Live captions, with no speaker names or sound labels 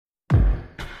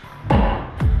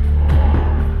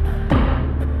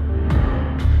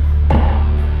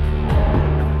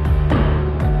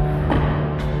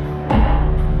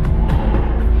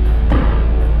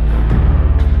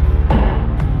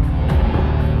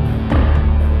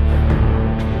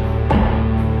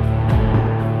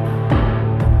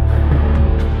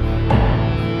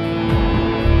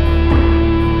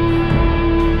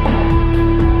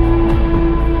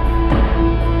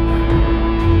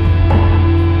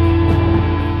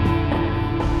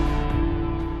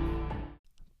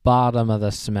Bottom of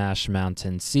the Smash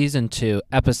Mountain, Season 2,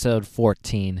 Episode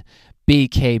 14,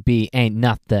 BKB Ain't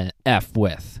Nothing F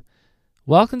With.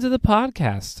 Welcome to the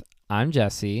podcast. I'm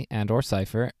Jesse and/or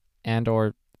Cypher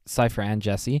and/or Cypher and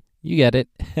Jesse. You get it.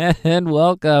 And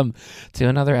welcome to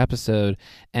another episode.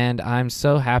 And I'm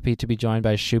so happy to be joined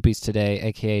by Shoopies today,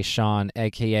 a.k.a. Sean,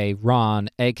 a.k.a. Ron,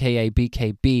 a.k.a.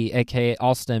 BKB, a.k.a.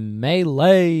 Austin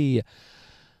Melee.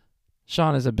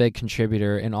 Sean is a big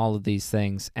contributor in all of these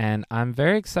things, and I'm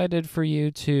very excited for you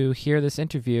to hear this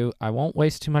interview. I won't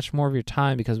waste too much more of your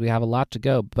time because we have a lot to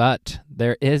go, but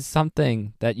there is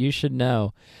something that you should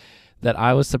know that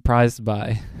I was surprised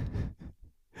by.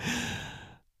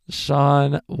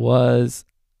 Sean was,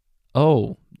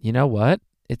 you know what?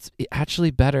 It's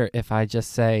actually better if I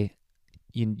just say,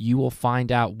 you will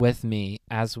find out with me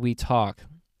as we talk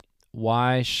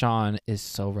why Sean is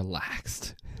so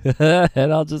relaxed.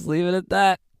 And I'll just leave it at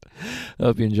that. I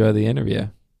hope you enjoy the interview.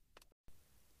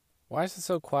 Why is it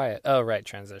so quiet? Oh, right,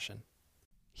 transition.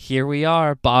 Here we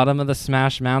are, bottom of the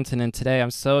Smash Mountain, and today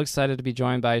I'm so excited to be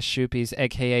joined by Shoopies,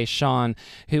 a.k.a. Sean,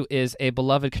 who is a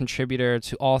beloved contributor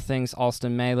to all things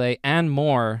Austin Melee and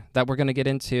more that we're going to get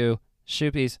into.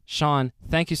 Shoopies, Sean,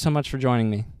 thank you so much for joining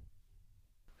me.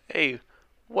 Hey,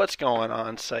 what's going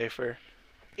on, Cypher?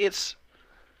 It's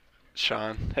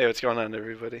Sean. Hey, what's going on,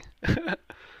 everybody?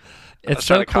 It's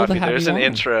so cool to have There's you an on.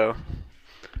 intro.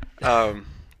 I'm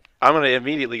going to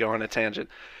immediately go on a tangent.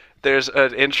 There's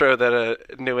an intro that a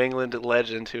New England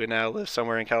legend who now lives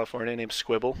somewhere in California named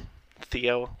Squibble,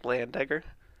 Theo Landegger,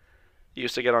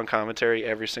 used to get on commentary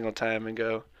every single time and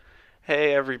go,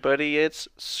 "Hey everybody, it's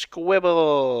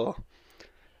Squibble."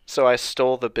 So I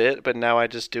stole the bit, but now I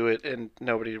just do it and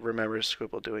nobody remembers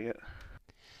Squibble doing it.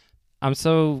 I'm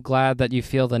so glad that you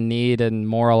feel the need and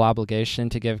moral obligation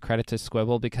to give credit to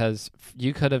Squibble because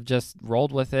you could have just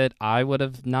rolled with it. I would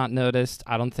have not noticed.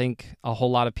 I don't think a whole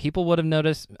lot of people would have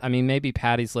noticed. I mean, maybe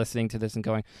Patty's listening to this and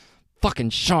going, fucking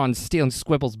Sean's stealing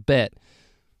Squibble's bit.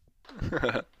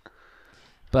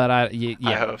 But I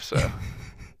hope so.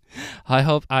 I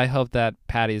hope that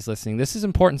Patty's listening. This is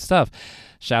important stuff.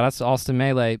 Shout outs to Austin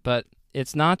Melee, but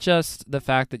it's not just the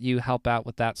fact that you help out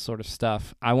with that sort of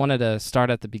stuff. I wanted to start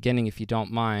at the beginning, if you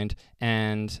don't mind,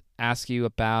 and ask you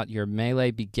about your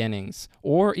Melee beginnings,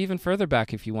 or even further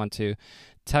back if you want to.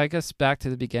 Take us back to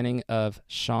the beginning of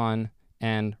Sean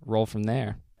and roll from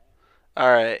there.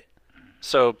 All right.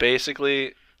 So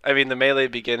basically, I mean, the Melee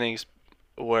beginnings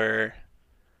were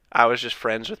I was just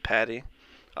friends with Patty.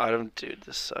 Dude,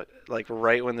 this sucked. Like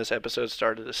right when this episode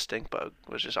started, a stink bug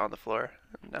was just on the floor.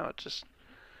 Now it just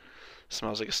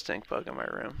smells like a stink bug in my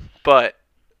room. But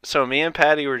so me and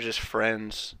Patty were just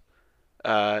friends.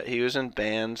 He was in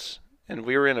bands, and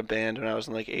we were in a band when I was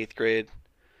in like 8th grade.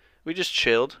 We just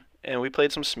chilled, and we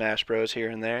played some Smash Bros here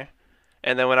and there.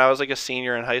 And then when I was like a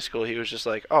senior in high school, he was just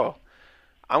like, "Oh,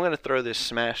 I'm going to throw this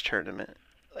Smash tournament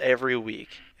every week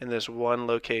in this one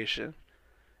location,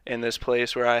 in this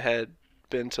place where I had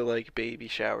been to like baby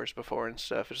showers before and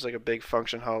stuff. It's like a big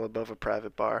function hall above a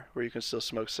private bar where you can still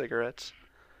smoke cigarettes.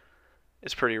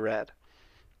 It's pretty rad."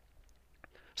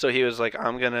 So he was like,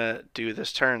 "I'm going to do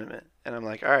this tournament." And I'm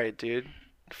like, "All right, dude,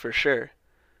 for sure.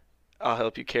 I'll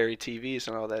help you carry TVs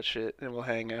and all that shit, and we'll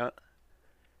hang out."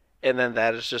 And then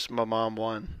that is just my mom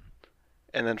won.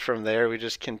 And then from there, we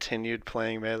just continued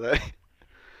playing Melee.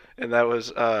 And that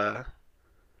was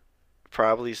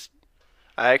probably...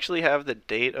 I actually have the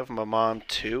date of my mom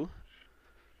 2,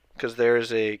 because there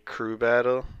is a crew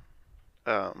battle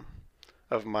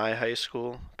of my high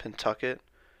school, Pentucket,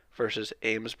 versus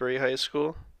Amesbury High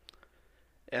School.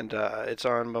 And it's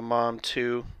on my mom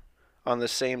 2. On the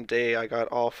same day, I got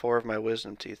all 4 of my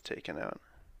wisdom teeth taken out.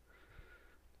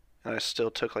 And I still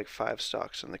took like 5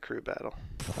 stocks in the crew battle.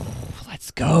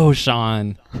 Let's go,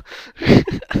 Sean.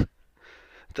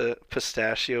 The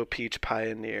pistachio peach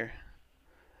pioneer.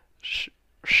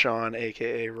 Sean,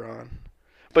 a.k.a. Ron.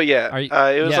 But yeah,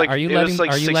 it was are you letting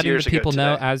the people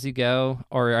know today. as you go,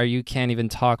 or you can't even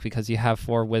talk because you have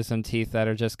 4 wisdom teeth that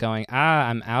are just going,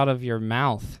 I'm out of your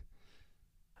mouth?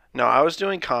 No, I was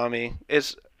doing kami.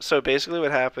 So basically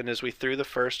what happened is we threw the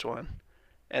first one,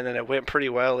 and then it went pretty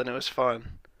well, and it was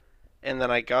fun. And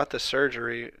then I got the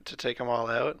surgery to take them all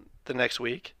out the next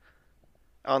week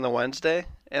on the Wednesday,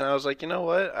 and I was like, you know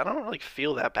what? I don't really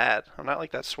feel that bad. I'm not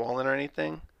like that swollen or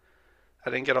anything. I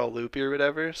didn't get all loopy or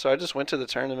whatever, so I just went to the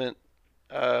tournament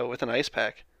with an ice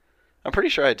pack. I'm pretty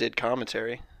sure I did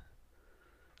commentary.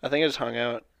 I think I just hung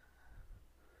out.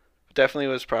 Definitely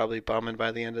was probably bumming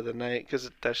by the end of the night because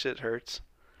that shit hurts.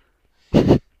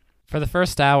 For the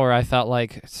first hour, I felt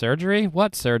like, surgery?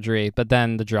 What surgery? But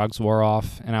then the drugs wore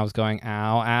off, and I was going,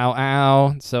 ow, ow,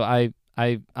 ow. So I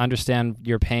I understand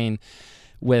your pain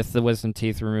with the wisdom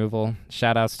teeth removal.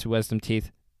 Shout outs to wisdom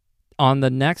teeth. On the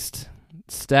next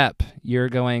step, you're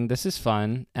going, this is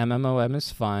fun. MMOM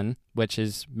is fun, which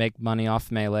is make money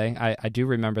off Melee. I do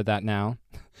remember that now.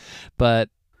 But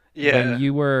Yeah.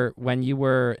 when you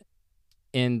were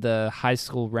in the high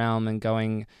school realm and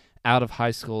going out of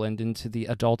high school and into the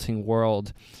adulting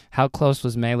world, how close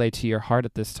was Melee to your heart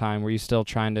at this time? Were you still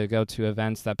trying to go to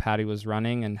events that Patty was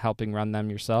running and helping run them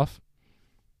yourself?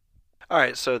 All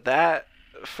right, so that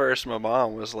first my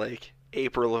mom was like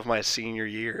April of my senior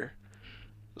year.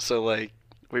 So like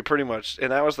we pretty much,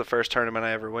 and that was the first tournament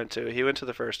I ever went to. He went to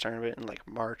the first tournament in like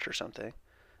March or something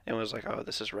and was like, "Oh,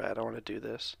 this is rad. I want to do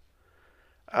this."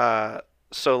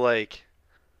 So like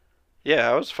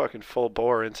yeah, I was fucking full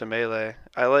bore into Melee.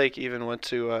 I like even went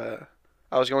to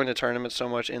I was going to tournaments so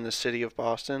much in the city of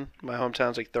Boston. My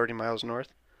hometown's like 30 miles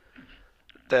north.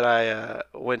 That I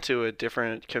went to a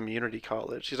different community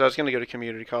college because I was gonna go to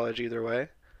community college either way.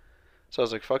 So I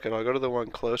was like, "Fuck it, I'll go to the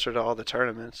one closer to all the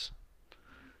tournaments."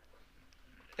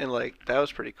 And like that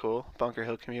was pretty cool. Bunker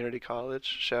Hill Community College,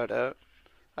 shout out.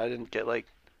 I didn't get like,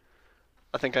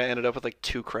 I think I ended up with like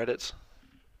 2 credits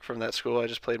from that school. I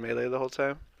just played Melee the whole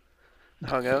time.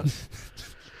 Hung out.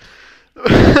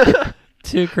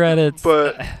 2 credits.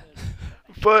 But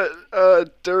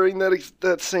during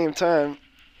that same time,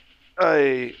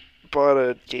 I bought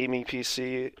a gaming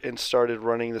PC and started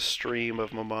running the stream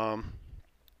of my mom.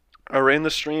 I ran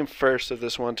the stream first of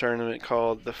this one tournament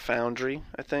called the Foundry,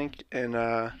 I think, and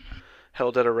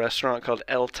held at a restaurant called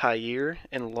El Tair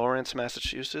in Lawrence,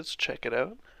 Massachusetts. Check it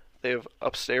out. They have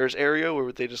upstairs area where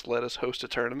they just let us host a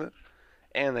tournament,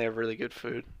 and they have really good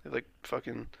food. They have like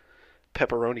fucking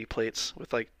pepperoni plates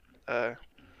with like the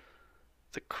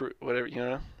croûte, whatever, you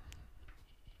know,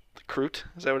 the croûte.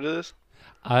 Is that what it is?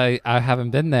 I haven't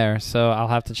been there, so I'll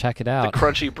have to check it out. The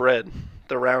crunchy bread,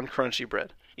 the round crunchy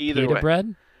bread. Either Pita way.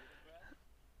 bread?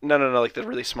 No, like the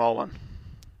really small one.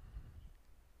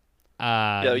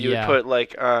 Yeah, you yeah. would put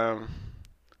like where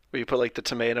you put like the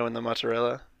tomato and the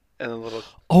mozzarella and the little.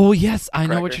 Oh yes, I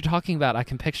know what cracker. you're talking about. I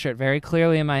can picture it very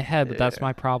clearly in my head, but that's Yeah.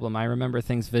 my problem. I remember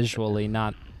things visually,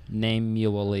 not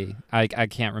name-mulely. I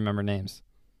can't remember names.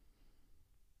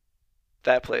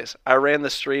 That place. I ran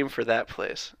the stream for that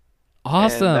place.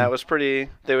 Awesome. And that was pretty.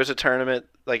 There was a tournament,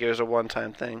 like it was a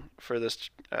one-time thing for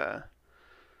this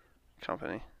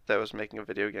company that was making a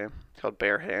video game called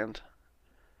Bare Hand.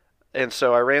 And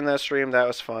so I ran that stream. That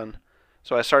was fun.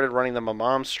 So I started running the my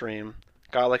mom stream.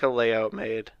 Got like a layout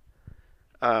made.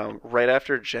 Right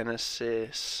after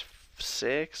Genesis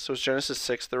 6. Was Genesis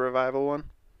 6 the revival one?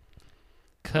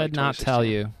 Could like not tell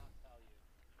 2016.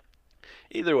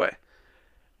 you. Either way,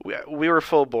 we were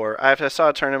full bore. I saw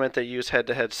a tournament that used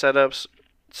head-to-head setups.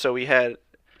 So we had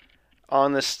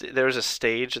on this. There was a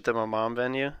stage at the Mamam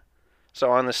venue. So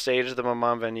on the stage of the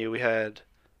Mamam venue, we had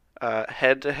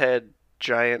head-to-head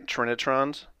giant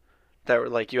Trinitrons that were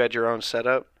like you had your own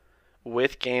setup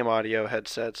with game audio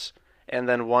headsets, and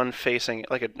then one facing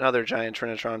like another giant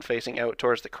Trinitron facing out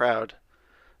towards the crowd,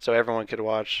 so everyone could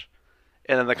watch.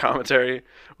 And then the commentary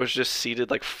was just seated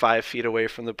like 5 feet away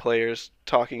from the players,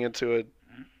 talking into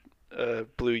a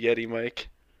Blue Yeti mic,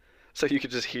 so you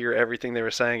could just hear everything they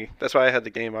were saying. That's why I had the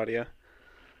game audio.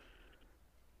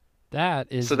 That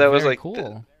is So that was, very like,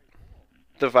 cool.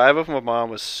 The vibe of my mom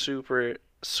was super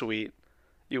sweet.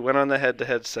 You went on the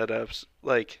head-to-head setups,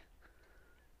 like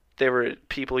there were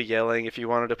people yelling. If you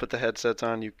wanted to put the headsets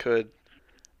on, you could,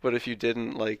 but if you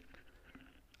didn't,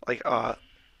 I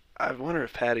wonder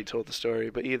if Patty told the story,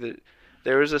 but either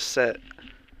there was a set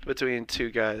between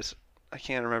 2 guys. I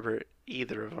can't remember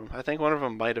either of them. I think one of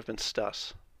them might have been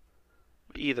Stuss.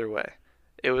 Either way,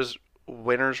 it was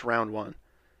winners round 1.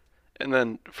 And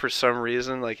then for some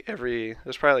reason, like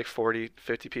there's probably like 40,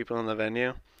 50 people in the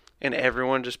venue, and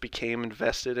everyone just became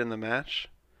invested in the match.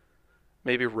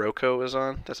 Maybe Rocco was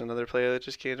on. That's another player that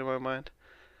just came to my mind.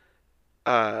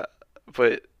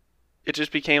 But it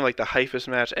just became like the hypest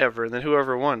match ever. And then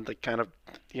whoever won, like kind of,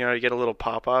 you get a little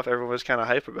pop off. Everyone was kind of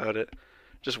hype about it.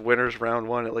 Just winners round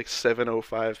 1 at like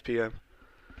 7:05 p.m.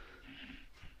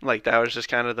 Like that was just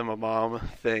kind of the mom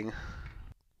thing.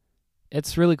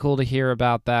 It's really cool to hear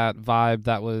about that vibe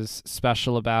that was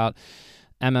special about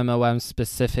MMOM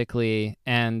specifically,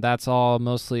 and that's all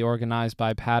mostly organized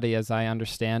by Patty as I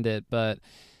understand it, but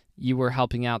you were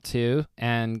helping out too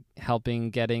and helping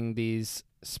getting these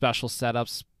special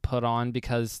setups put on,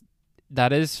 because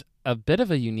that is a bit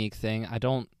of a unique thing.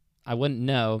 I wouldn't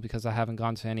know because I haven't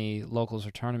gone to any locals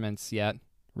or tournaments yet,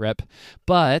 rip,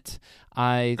 but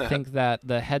I think that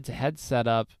the head-to-head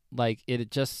setup, like,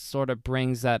 it just sort of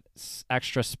brings that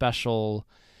extra special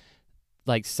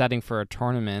like setting for a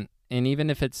tournament. And even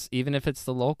if it's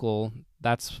the local,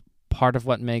 that's part of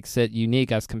what makes it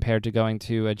unique as compared to going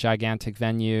to a gigantic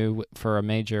venue for a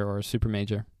major or a super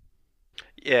major.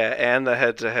 Yeah, and the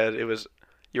head-to-head,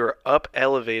 you were up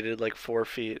elevated like 4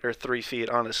 feet or 3 feet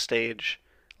on a stage,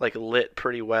 like lit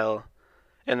pretty well,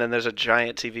 and then there's a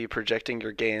giant TV projecting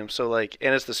your game. So like,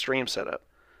 and it's the stream setup,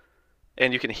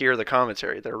 and you can hear the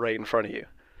commentary. They're right in front of you.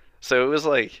 So it was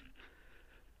like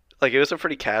it was a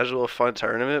pretty casual, fun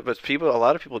tournament. But a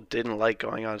lot of people didn't like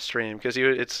going on stream because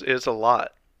it's a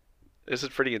lot. This is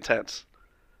pretty intense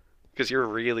because you're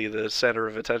really the center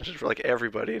of attention for like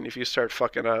everybody, and if you start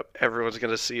fucking up, everyone's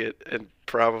gonna see it and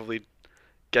probably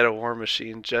get a War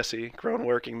Machine. Jesse, grown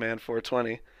working man,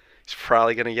 420. He's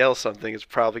probably gonna yell something. It's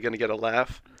probably gonna get a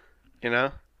laugh. You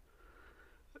know.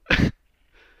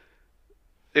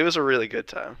 It was a really good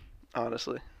time,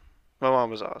 honestly. My mom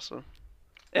was awesome,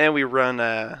 and we run.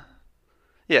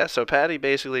 Yeah, so Patty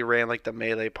basically ran like the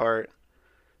melee part.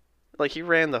 Like he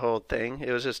ran the whole thing.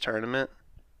 It was his tournament,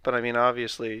 but I mean,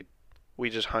 obviously we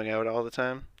just hung out all the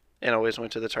time and always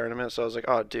went to the tournament. So I was like,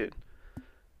 oh, dude,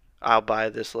 I'll buy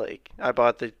this. Like, I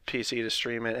bought the PC to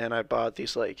stream it, and I bought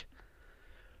these, like,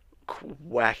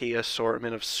 wacky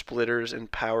assortment of splitters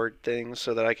and powered things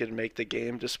so that I could make the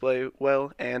game display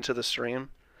well and to the stream.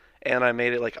 And I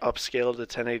made it, like, upscaled to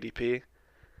 1080p.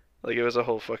 Like, it was a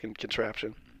whole fucking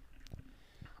contraption.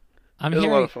 It was a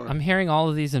lot of fun. I'm hearing all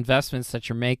of these investments that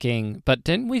you're making, but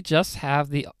didn't we just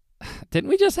have the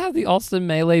Alston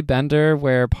Melee Bender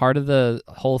where part of the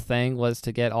whole thing was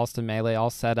to get Alston Melee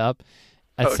all set up?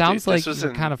 It sounds like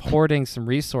you're kind of hoarding some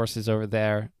resources over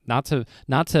there. Not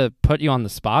to put you on the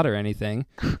spot or anything.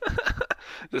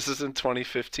 This is in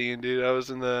 2015, dude. I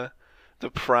was in the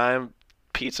prime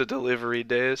pizza delivery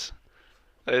days.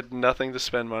 I had nothing to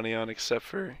spend money on except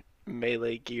for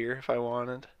Melee gear if I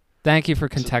wanted. Thank you for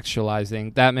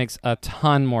contextualizing. That makes a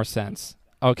ton more sense.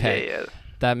 Okay. Yeah.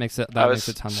 That makes a ton more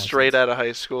sense. I was straight out of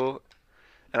high school,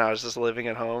 and I was just living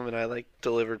at home, and I like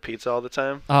delivered pizza all the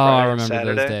time. Oh, I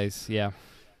remember those days. Yeah.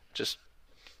 Just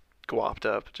guapped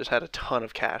up. Just had a ton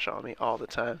of cash on me all the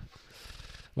time.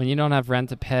 When you don't have rent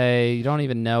to pay, you don't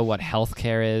even know what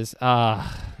healthcare is.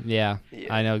 Yeah.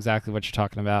 I know exactly what you're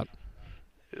talking about.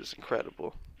 It was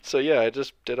incredible. So yeah, I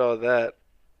just did all that,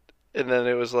 and then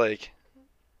it was like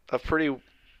I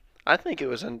think it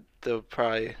was in the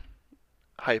probably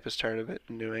hypest tournament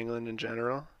in New England in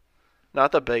general.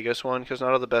 Not the biggest one, because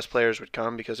not all the best players would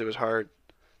come because it was hard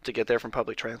to get there from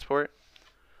public transport.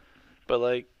 But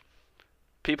like,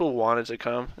 people wanted to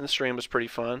come, and the stream was pretty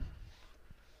fun.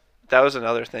 That was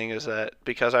another thing, is that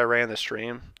because I ran the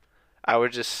stream, I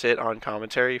would just sit on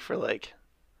commentary for like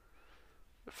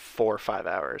 4 or 5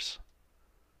 hours.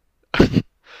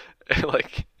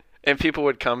 And people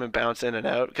would come and bounce in and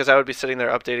out because I would be sitting there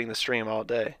updating the stream all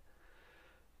day.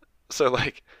 So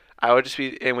like, I would just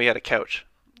be, and we had a couch.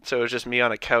 So it was just me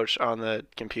on a couch on the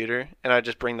computer, and I'd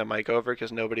just bring the mic over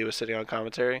because nobody was sitting on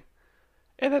commentary.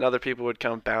 And then other people would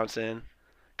come bounce in,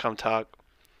 come talk.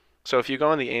 So if you go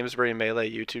on the Amesbury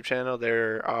Melee YouTube channel,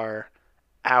 there are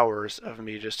hours of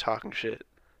me just talking shit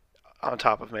on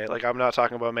top of Melee. Like, I'm not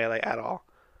talking about Melee at all.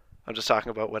 I'm just talking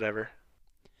about whatever.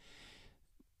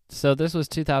 So this was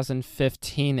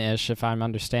 2015-ish, if I'm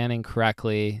understanding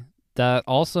correctly. That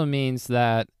also means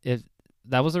that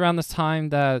that was around this time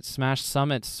that Smash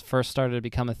Summits first started to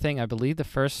become a thing. I believe the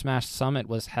first Smash Summit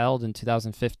was held in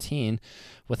 2015.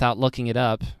 Without looking it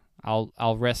up,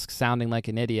 I'll risk sounding like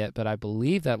an idiot, but I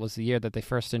believe that was the year that they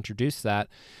first introduced that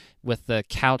with the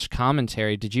couch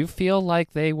commentary. Did you feel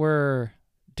like they were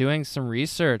doing some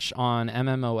research on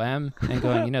MMOM and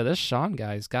going, this Sean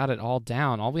guy's got it all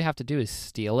down. All we have to do is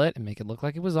steal it and make it look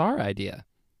like it was our idea?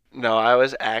 No, I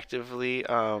was actively,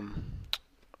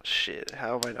 shit,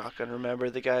 how am I not going to remember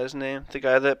the guy's name? The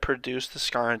guy that produced the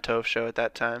Scar and Toph show at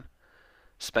that time,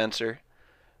 Spencer.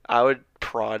 I would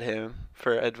prod him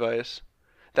for advice.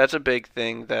 That's a big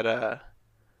thing that,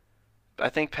 I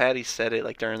think Patty said it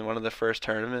like during one of the first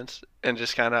tournaments, and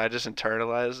just kind of, I just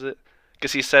internalized it.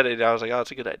 Because he said it, and I was like, oh,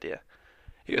 it's a good idea.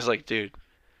 He was like, dude,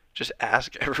 just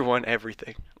ask everyone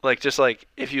everything. Like, just like,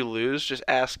 if you lose, just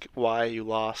ask why you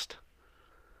lost.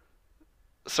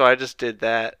 So I just did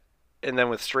that. And then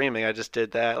with streaming, I just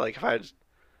did that. Like, if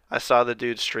I saw the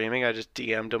dude streaming, I just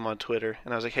DM'd him on Twitter.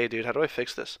 And I was like, hey, dude, how do I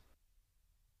fix this?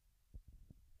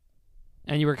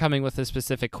 And you were coming with a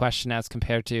specific question as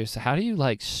compared to, so how do you,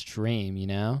 like, stream,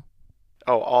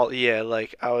 Oh,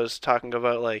 like, I was talking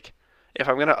about, like, if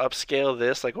I'm going to upscale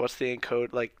this, like, what's the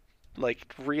encode, like,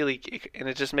 really, and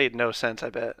it just made no sense, I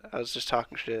bet. I was just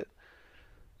talking shit.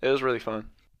 It was really fun.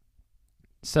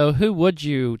 So who would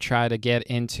you try to get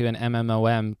into an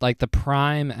MMOM, like the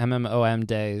prime MMOM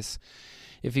days?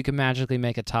 If you could magically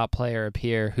make a top player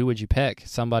appear, who would you pick?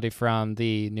 Somebody from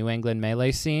the New England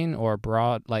Melee scene, or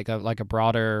broad, like a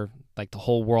broader, like the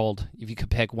whole world? If you could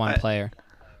pick one player.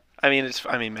 I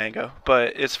mean Mango,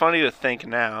 but it's funny to think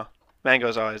now.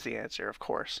 Mango's always the answer, of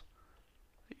course.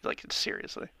 Like,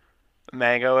 seriously.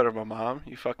 Mango out of my mom?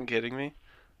 You fucking kidding me?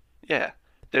 Yeah.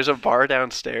 There's a bar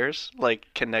downstairs, like,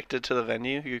 connected to the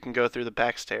venue. You can go through the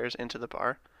back stairs into the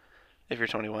bar. If you're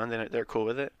 21, then they're cool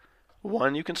with it.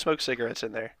 One, you can smoke cigarettes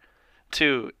in there.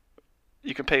 Two,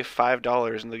 you can pay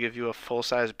 $5 and they'll give you a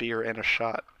full-size beer and a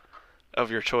shot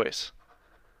of your choice.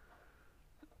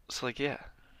 It's like, yeah,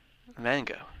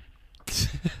 Mango.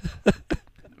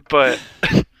 But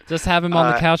just have him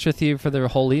on the couch with you for the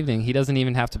whole evening. He doesn't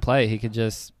even have to play. He could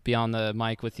just be on the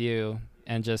mic with you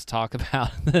and just talk about.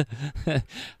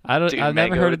 I've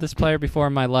never heard of this player before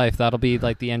in my life. That'll be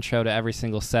like the intro to every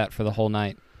single set for the whole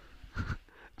night.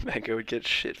 Mango would get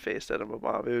shit-faced out of my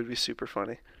mom. It would be super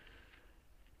funny.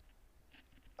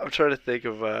 I'm trying to think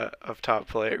of top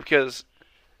player because,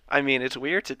 I mean, it's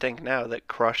weird to think now that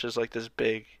Crush is like this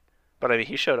big, but I mean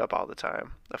he showed up all the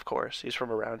time. Of course, he's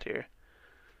from around here.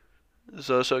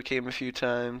 Zoso came a few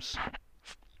times.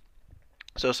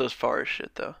 Zoso's far as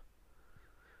shit though.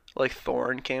 Like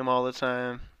Thorn came all the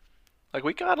time. Like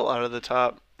we got a lot of the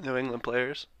top New England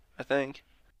players, I think.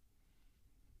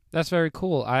 That's very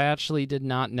cool. I actually did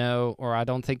not know, or I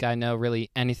don't think I know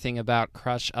really anything about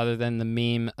Crush other than the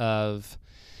meme of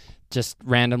just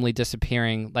randomly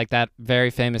disappearing, like that very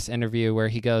famous interview where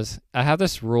he goes, I have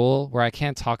this rule where I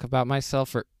can't talk about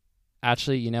myself, or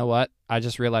actually, you know what? I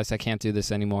just realized I can't do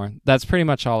this anymore. That's pretty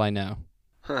much all I know.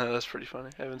 That's pretty funny.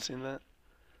 I haven't seen that.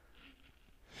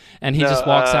 And he just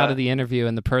walks out of the interview,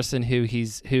 and the person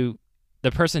who's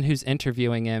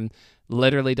interviewing him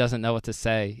literally doesn't know what to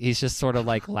say. He's just sort of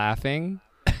like laughing,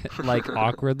 like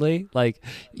awkwardly, like,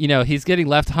 you know, he's getting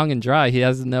left hung and dry. He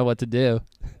doesn't know what to do.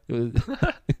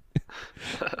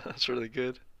 That's really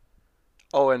good.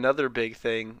 Oh, another big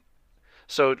thing.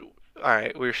 So, all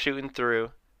right, we're shooting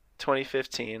through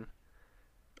 2015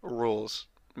 rules.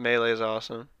 Melee is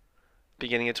awesome.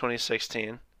 Beginning of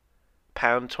 2016.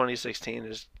 Pound 2016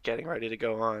 is getting ready to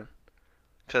go on.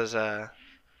 Because,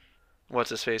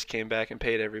 What's-His-Face came back and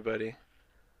paid everybody.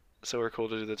 So we're cool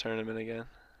to do the tournament again.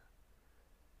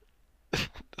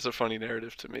 That's a funny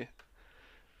narrative to me.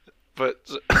 But,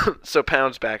 so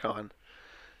Pound's back on.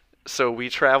 So we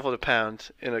travel to Pound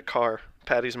in a car,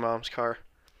 Patty's mom's car.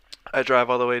 I drive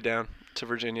all the way down to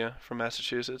Virginia from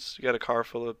Massachusetts. We got a car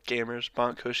full of gamers.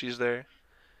 Bont Cushy's there.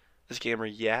 This gamer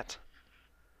Yat.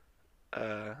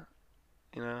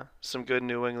 You know, some good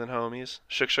New England homies.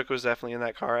 Shook Shook was definitely in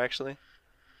that car, actually.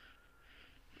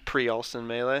 Pre-Alston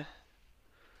Melee.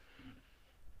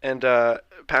 And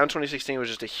Pound 2016 was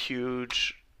just a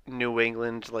huge New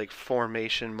England like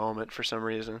formation moment for some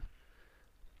reason.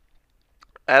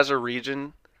 As a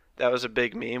region, that was a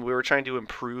big meme. We were trying to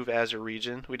improve as a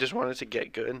region. We just wanted to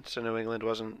get good, so New England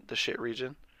wasn't the shit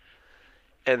region.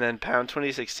 And then Pound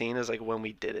 2016 is like when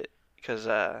we did it, because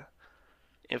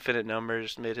Infinite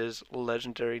Numbers made his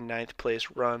legendary 9th place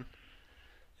run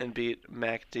and beat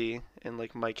Mac D and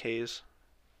like Mike Hayes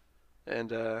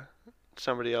and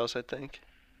somebody else, I think.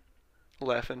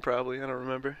 Leffen probably, I don't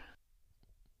remember.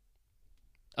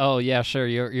 Oh yeah, sure.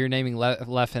 You're naming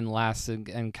Leffen last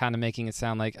and kind of making it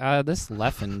sound like this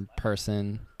Leffen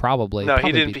person probably. No,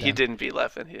 probably he didn't beat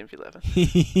Leffen. He didn't beat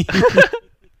Leffen.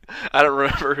 I don't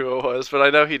remember who it was, but I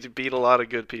know he beat a lot of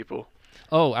good people.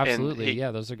 Oh, absolutely.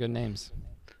 Yeah, those are good names.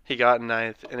 He got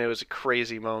 9th, and it was a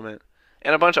crazy moment.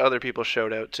 And a bunch of other people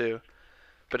showed out too.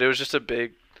 But it was just a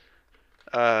big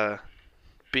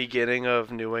beginning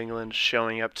of New England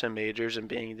showing up to majors and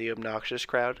being the obnoxious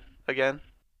crowd again.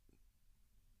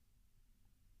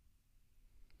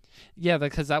 Yeah,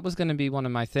 because that was going to be one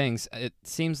of my things. It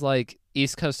seems like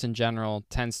East Coast in general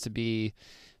tends to be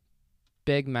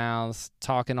big mouths,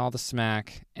 talking all the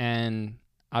smack, and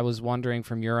I was wondering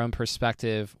from your own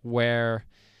perspective where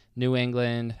New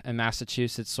England and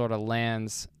Massachusetts sort of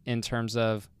lands in terms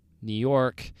of New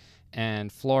York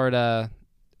and Florida,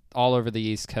 all over the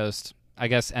East Coast. I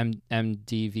guess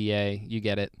MDVA, you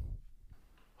get it.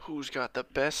 Who's got the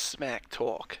best smack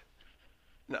talk?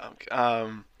 No,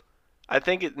 I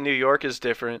think New York is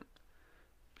different.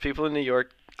 People in New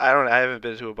York, I haven't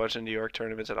been to a bunch of New York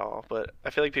tournaments at all, but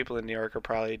I feel like people in New York are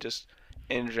probably just,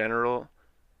 in general,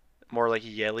 more like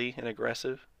yelly and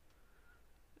aggressive.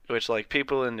 Which, like,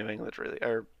 people in New England really,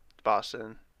 or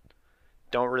Boston,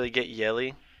 don't really get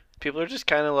yelly. People are just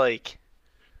kind of like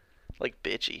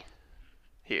bitchy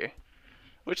here,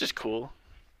 which is cool.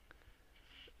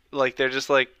 Like they're just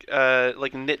like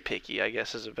nitpicky, I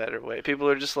guess is a better way. People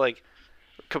are just like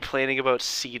complaining about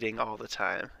seating all the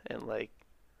time and like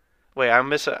wait,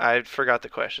 I forgot the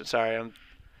question. Sorry.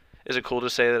 Is it cool to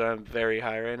say that I'm very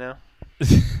high right now?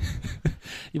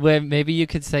 Well, maybe you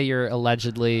could say you're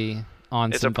allegedly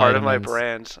on It's some a part of my vitamins.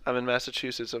 brand. I'm in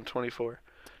Massachusetts. I'm 24.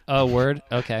 Oh, word?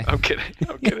 Okay. I'm kidding.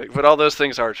 I'm kidding. But all those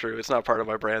things are true. It's not part of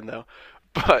my brand though.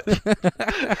 But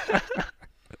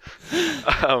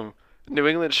New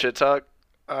England shit talk,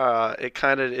 it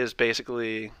kind of is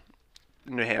basically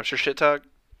New Hampshire shit talk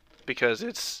because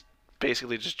it's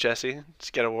basically just Jesse.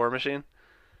 Just get a war machine.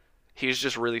 He's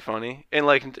just really funny, and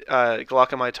like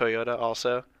Glock and my Toyota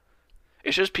also.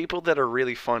 It's just people that are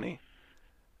really funny.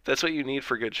 That's what you need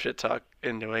for good shit talk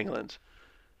in New England.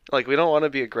 Like we don't want to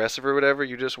be aggressive or whatever.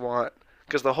 You just want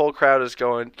because the whole crowd is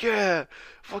going, yeah,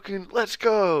 fucking let's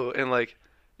go, and like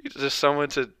just someone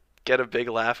to get a big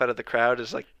laugh out of the crowd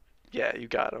is like, yeah, you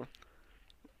got him.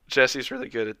 Jesse's really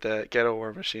good at that. Get a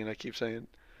war machine. I keep saying.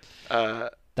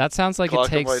 That sounds like Glock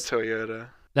it and my takes Toyota.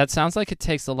 That sounds like it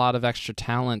takes a lot of extra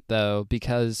talent, though,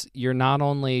 because you're not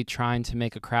only trying to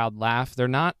make a crowd laugh, they're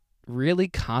not really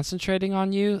concentrating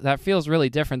on you. That feels really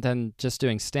different than just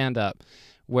doing stand-up,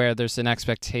 where there's an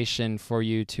expectation for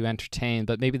you to entertain,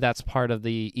 but maybe that's part of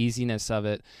the easiness of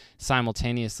it.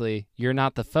 Simultaneously, you're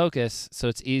not the focus, so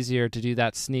it's easier to do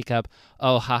that sneak up,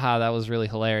 oh, haha, that was really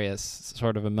hilarious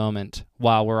sort of a moment,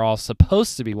 while we're all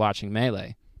supposed to be watching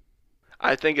Melee.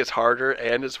 I think it's harder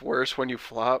and it's worse when you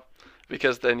flop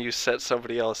because then you set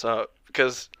somebody else up.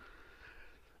 Because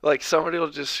like somebody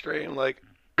will just scream like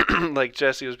like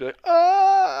Jesse was be like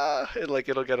ah, and like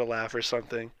it'll get a laugh or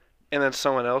something, and then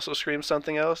someone else will scream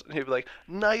something else, and he'll be like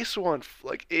nice one,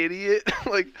 like idiot,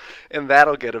 like, and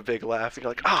that'll get a big laugh. And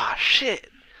you're like ah shit,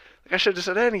 like I should have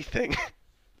said anything.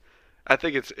 I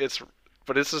think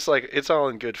but it's just like it's all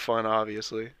in good fun.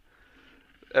 Obviously,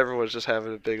 everyone's just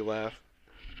having a big laugh.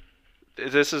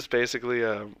 This is basically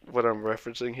what I'm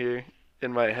referencing here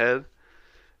in my head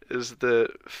is the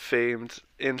famed,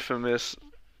 infamous,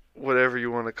 whatever you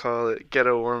want to call it,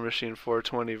 Ghetto War Machine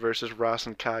 420 versus Ross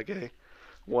and Kage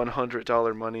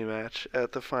 $100 money match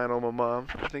at the final Mamam.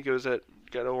 I think it was at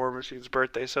Ghetto War Machine's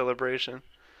birthday celebration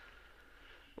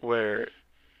where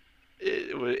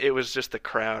it was just the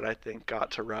crowd, I think,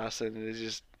 got to Ross and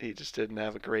he just didn't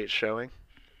have a great showing.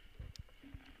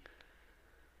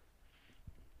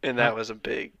 And that was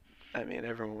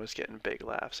everyone was getting big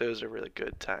laughs. It was a really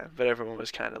good time. But everyone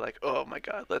was kind of like, oh my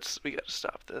God, we got to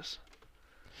stop this.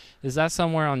 Is that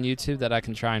somewhere on YouTube that I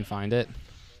can try and find it?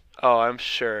 Oh, I'm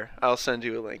sure. I'll send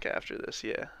you a link after this.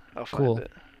 Yeah, I'll find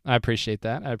it. I appreciate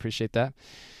that.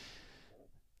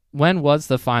 When was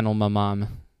the final Mamam?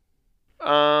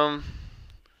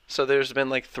 So there's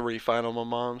been like 3 final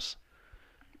Mamams.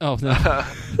 Oh, no.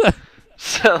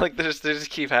 So like they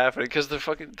just keep happening because the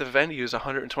venue is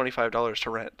 $125 to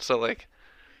rent. So like,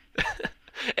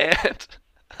 and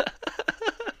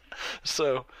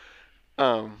so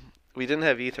we didn't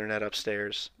have Ethernet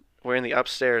upstairs. We're in the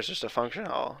upstairs, just a function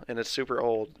hall, and it's super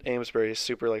old. Amesbury is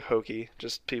super like hokey,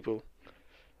 just people.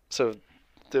 So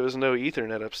there was no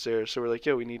Ethernet upstairs. So we're like,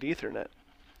 yo, we need Ethernet.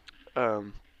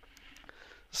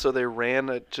 So they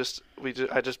ran I just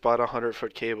bought a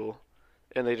 100-foot cable.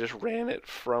 And they just ran it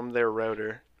from their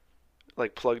router,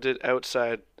 like plugged it out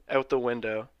the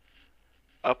window,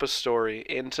 up a story,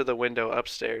 into the window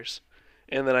upstairs.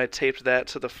 And then I taped that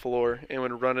to the floor and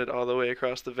would run it all the way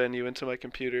across the venue into my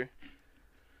computer.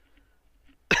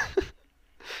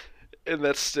 And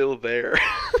that's still there.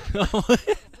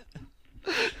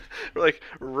 Like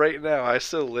right now, I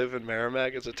still live in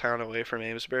Merrimack. It's a town away from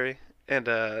Amesbury. And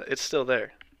it's still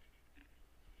there.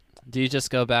 Do you just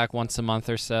go back once a month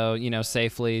or so,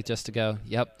 safely, just to go,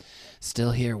 yep,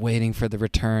 still here waiting for the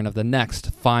return of the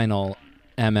next final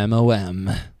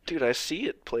MMOM? Dude, I see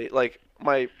it play. Like,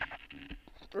 one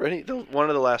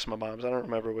of the last Mamams, I don't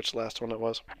remember which last one it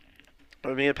was.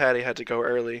 But me and Patty had to go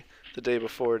early the day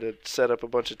before to set up a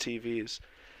bunch of TVs.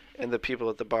 And the people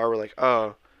at the bar were like,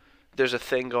 oh, there's a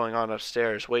thing going on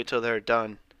upstairs. Wait till they're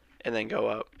done and then go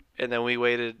up. And then we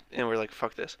waited and we're like,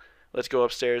 fuck this. Let's go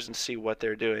upstairs and see what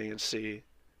they're doing and see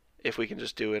if we can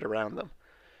just do it around them.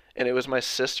 And it was my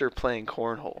sister playing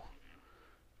cornhole.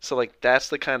 So, like, that's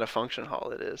the kind of function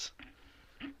hall it is.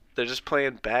 They're just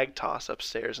playing bag toss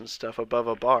upstairs and stuff above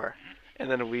a bar.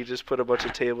 And then we just put a bunch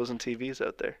of tables and TVs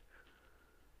out there.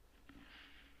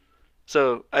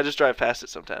 So, I just drive past it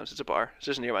sometimes. It's a bar. It's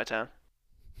just near my town.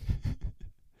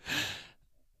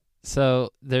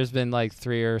 So there's been like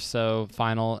 3 or so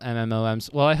final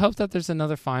MMOMs. Well, I hope that there's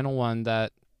another final one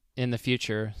that in the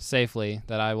future safely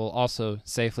that I will also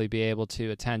safely be able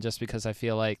to attend, just because I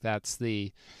feel like that's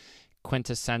the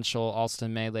quintessential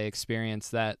Alston Melee experience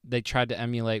that they tried to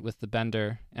emulate with the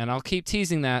Bender. And I'll keep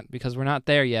teasing that because we're not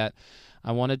there yet.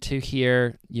 I wanted to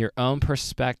hear your own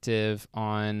perspective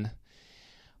on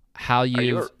how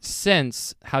you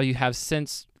have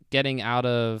since getting out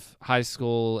of high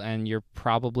school, and you're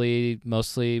probably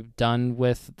mostly done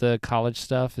with the college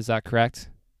stuff. Is that correct?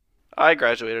 I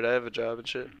graduated. I have a job and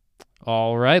shit.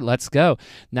 All right, let's go.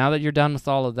 Now that you're done with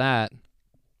all of that,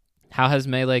 how has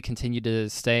Melee continued to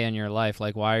stay in your life?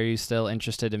 Like, why are you still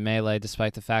interested in Melee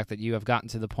despite the fact that you have gotten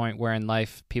to the point where in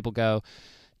life people go,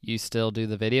 you still do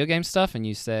the video game stuff? And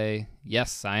you say,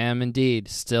 yes, I am indeed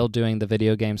still doing the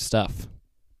video game stuff.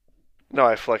 No,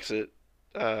 I flex it.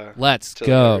 Let's to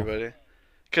go. Everybody.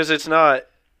 Because it's not...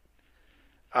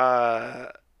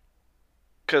 Because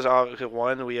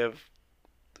one,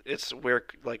 we're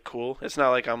like cool. It's not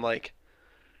like I'm like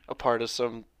a part of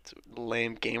some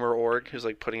lame gamer org who's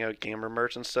like putting out gamer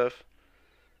merch and stuff.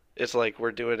 It's like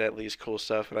we're doing at least cool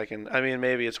stuff, and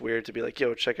maybe it's weird to be like,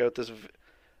 yo, check out this. Just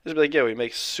be like, yo, we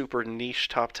make super niche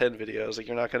top 10 videos. Like,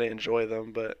 you're not gonna enjoy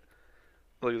them, but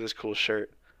look at this cool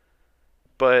shirt.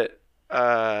 But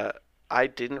I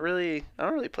don't really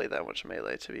play that much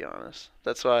Melee, to be honest.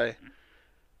 That's why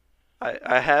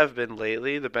I have been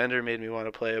lately. The Bender made me want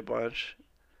to play a bunch.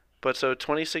 But so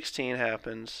 2016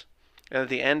 happens, and at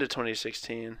the end of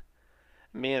 2016,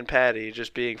 me and Patty,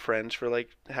 just being friends for like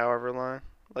however long,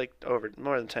 like over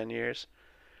more than 10 years,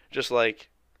 just like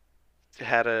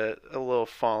had a little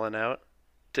falling out.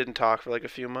 Didn't talk for like a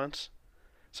few months.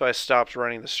 So I stopped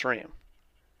running the stream.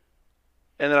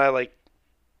 And then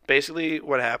basically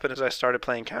what happened is I started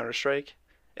playing Counter-Strike,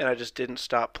 and I just didn't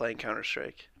stop playing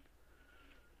Counter-Strike.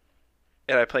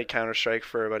 And I played Counter-Strike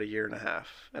for about a year and a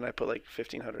half, and I put like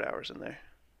 1,500 hours in there.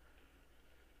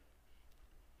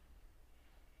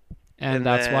 And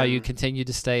that's why you continue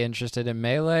to stay interested in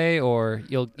Melee, or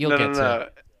you'll get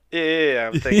to it? Yeah,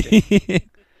 I'm thinking.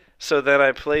 So then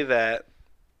I play that,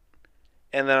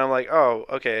 and then I'm like, oh,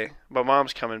 okay, my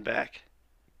mom's coming back.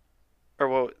 Or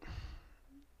what?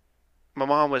 My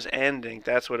mom was ending,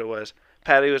 that's what it was.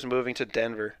 Patty was moving to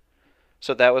Denver.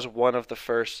 So that was one of the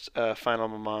first Final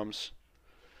Moms.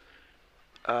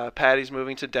 Patty's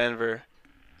moving to Denver.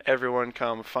 Everyone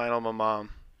come, Final Mom.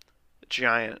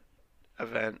 Giant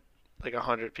event, like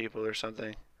 100 people or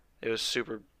something. It was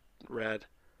super rad.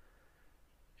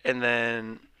 And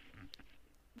then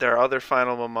there are other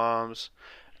Final Moms.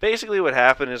 Basically what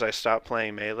happened is I stopped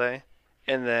playing Melee,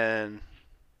 and then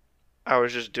I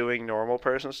was just doing normal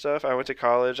person stuff. I went to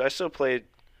college. I still played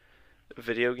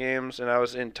video games, and I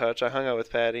was in touch. I hung out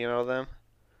with Patty and all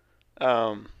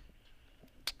them.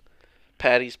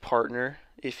 Patty's partner,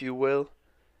 if you will,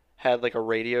 had like a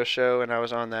radio show, and I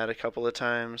was on that a couple of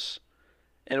times.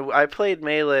 And I played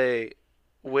Melee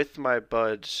with my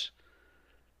buds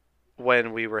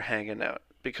when we were hanging out,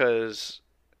 because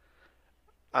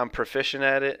I'm proficient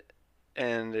at it,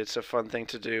 and it's a fun thing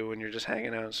to do when you're just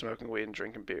hanging out and smoking weed and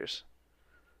drinking beers.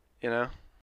 You know?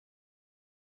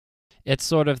 It's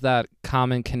sort of that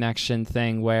common connection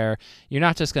thing where you're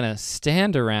not just going to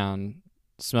stand around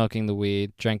smoking the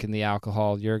weed, drinking the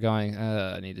alcohol. You're going,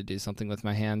 I need to do something with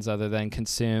my hands other than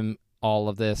consume all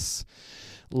of this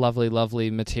lovely,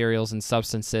 lovely materials and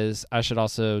substances. I should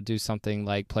also do something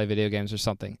like play video games or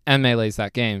something. And Melee's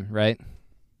that game, right?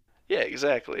 Yeah,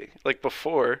 exactly. Like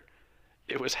before,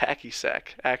 it was hacky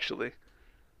sack, actually.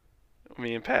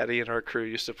 Me and Patty and our crew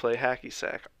used to play hacky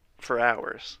sack for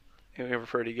hours, and we were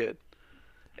pretty good.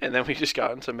 And then we just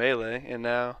got into Melee, and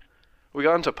now we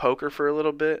got into poker for a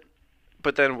little bit.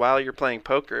 But then while you're playing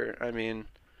poker, I mean,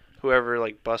 whoever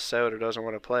like busts out or doesn't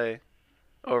want to play,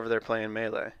 over there playing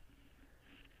Melee.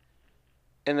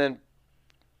 And then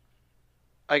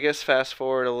I guess fast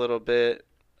forward a little bit.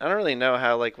 I don't really know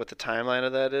how what the timeline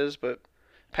of that is, but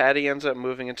Patty ends up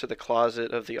moving into the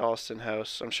closet of the Alston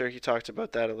house. I'm sure he talked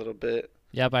about that a little bit.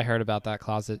 Yep, I heard about that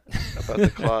closet. About the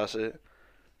closet.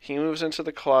 He moves into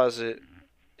the closet.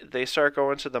 They start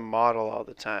going to the Model all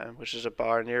the time, which is a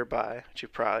bar nearby, which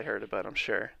you've probably heard about, I'm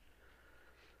sure.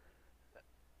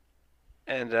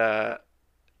 And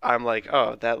I'm like,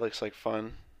 oh, that looks like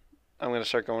fun. I'm going to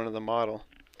start going to the Model.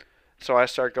 So I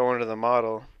start going to the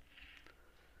Model,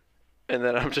 and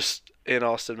then I'm just in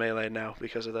Alston Melee now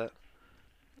because of that.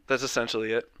 That's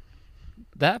essentially it.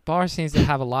 That bar seems to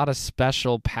have a lot of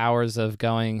special powers of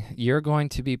going, you're going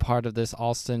to be part of this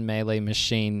Alston Melee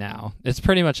machine now. It's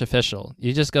pretty much official.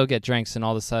 You just go get drinks, and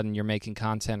all of a sudden you're making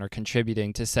content or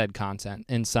contributing to said content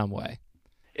in some way.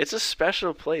 It's a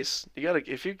special place. You gotta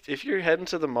if you're heading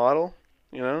to the Model,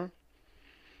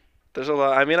 There's a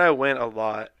lot. I mean, I went a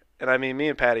lot, and I mean, me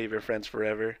and Patty have been friends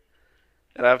forever,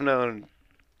 and I've known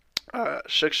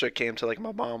Shook Shook came to like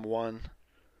my mom one,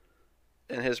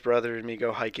 and his brother and me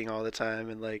go hiking all the time,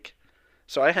 and like,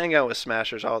 so I hang out with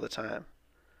Smashers all the time.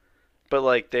 But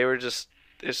like, they were just,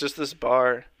 it's just this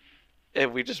bar,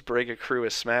 and we just bring a crew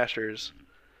of Smashers,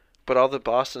 but all the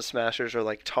Boston Smashers are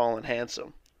like tall and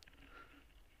handsome,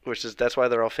 that's why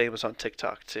they're all famous on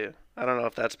TikTok too. I don't know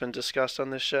if that's been discussed on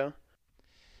this show.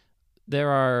 There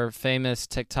are famous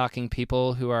TikToking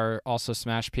people who are also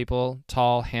Smash people,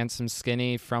 tall, handsome,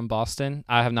 skinny from Boston.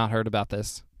 I have not heard about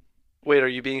this. Wait, are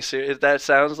you being serious? That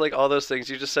sounds like all those things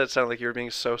you just said sound like you were being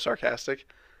so sarcastic.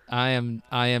 I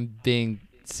am being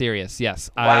serious.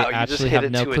 Yes, Wow, I you just actually hit have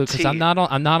it no to a clue because T. I'm not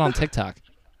on TikTok.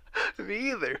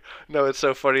 Me either. No, it's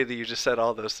so funny that you just said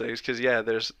all those things because yeah,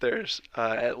 there's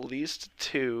at least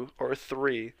 2 or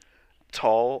 3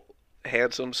 tall,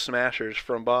 handsome Smashers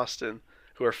from Boston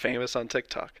who are famous on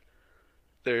TikTok.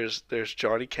 There's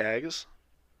Johnny Cags,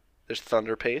 there's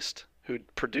Thunder Paste, who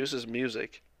produces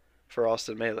music for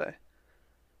Austin Melee.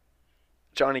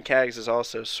 Johnny Cags is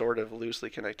also sort of loosely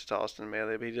connected to Austin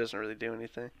Melee, but he doesn't really do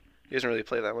anything. He doesn't really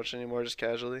play that much anymore, just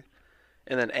casually.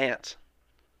 And then Ant,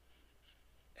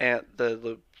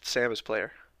 the Samus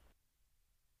player.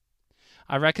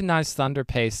 I recognize Thunder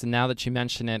Paste, and now that you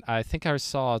mention it, I think I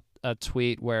saw a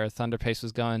tweet where Thunder Paste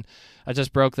was going, I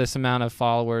just broke this amount of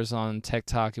followers on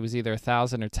TikTok. It was either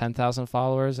 1,000 or 10,000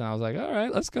 followers, and I was like, all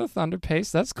right, let's go Thunder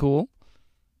Paste. That's cool.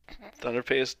 Thunder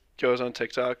Paste goes on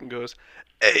TikTok and goes,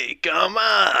 "Hey, come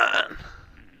on!"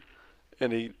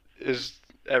 And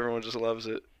everyone just loves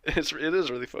it. It is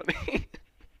really funny.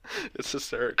 It's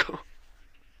hysterical.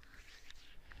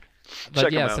 But Check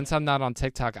 'em yeah, out. since I'm not on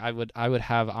TikTok, I would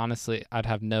have honestly, I'd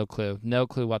have no clue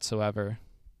whatsoever.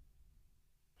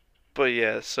 But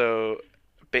yeah, so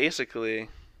basically,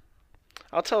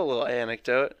 I'll tell a little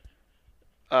anecdote.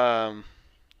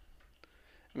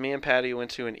 Me and Patty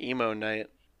went to an emo night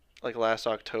like last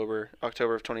October of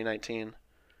 2019.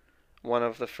 One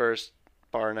of the first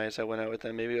bar nights I went out with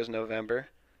them. Maybe it was November.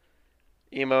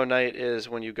 Emo night is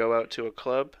when you go out to a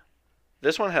club.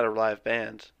 This one had a live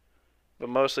band, but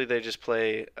mostly they just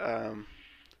play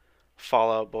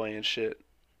Fall Out Boy and shit,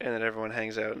 and then everyone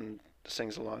hangs out and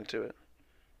sings along to it,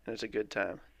 and it's a good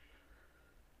time.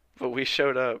 But we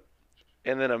showed up,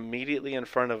 and then immediately in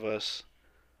front of us,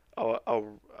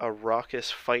 a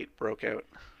raucous fight broke out,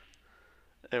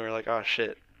 and we're like, oh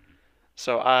shit.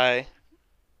 So I,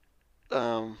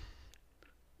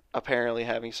 apparently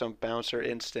having some bouncer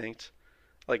instinct,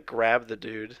 like grabbed the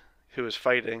dude who was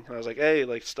fighting, and I was like, hey,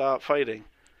 like stop fighting,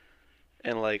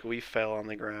 and like we fell on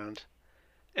the ground,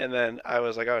 and then I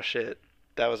was like, oh shit,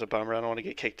 that was a bummer. I don't want to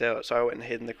get kicked out, so I went and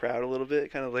hid in the crowd a little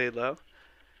bit, kind of laid low,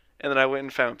 and then I went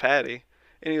and found Patty,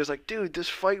 and he was like, dude, this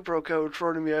fight broke out in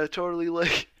front of me. I totally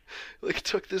like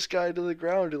took this guy to the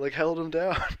ground and like held him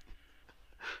down.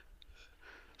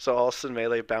 So Austin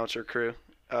Melee bouncer crew,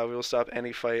 we will stop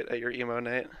any fight at your emo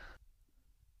night.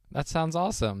 That sounds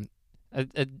awesome.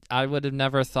 I would have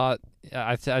never thought.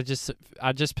 I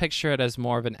just picture it as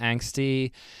more of an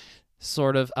angsty,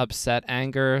 sort of upset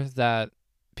anger that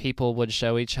people would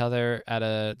show each other at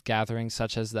a gathering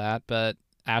such as that. But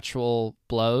actual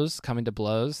blows, coming to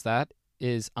blows, that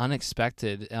is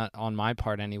unexpected on my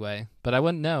part anyway. But I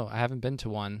wouldn't know. I haven't been to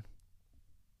one.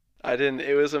 I didn't.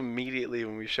 It was immediately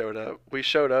when we showed up. We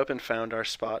showed up and found our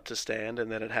spot to stand,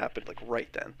 and then it happened like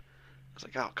right then. I was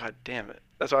like, oh god damn it.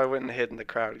 That's why I went and hid in the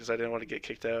crowd, because I didn't want to get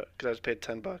kicked out, because I was paid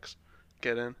 $10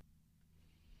 get in.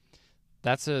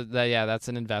 That's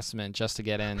an investment just to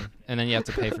get in, and then you have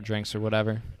to pay for drinks or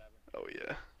whatever. Oh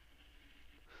yeah.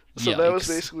 So that was Yikes.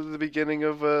 basically the beginning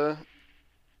of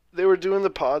they were doing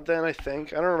the pod then, I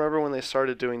think. I don't remember when they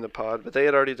started doing the pod, but they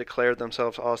had already declared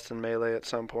themselves Austin Melee at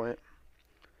some point.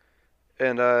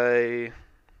 And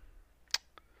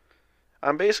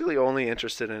I'm basically only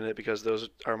interested in it because those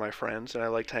are my friends and I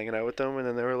liked hanging out with them, and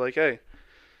then they were like, hey.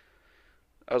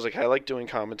 I was like, I like doing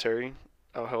commentary.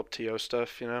 I'll help TO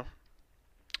stuff, you know.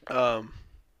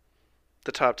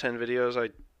 The top 10 videos, I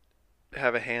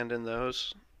have a hand in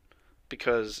those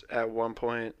because at one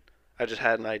point I just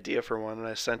had an idea for one and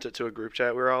I sent it to a group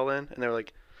chat we were all in, and they were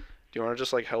like, do you want to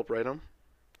just like help write them?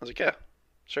 I was like, yeah,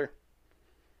 sure.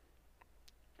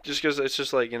 Just because it's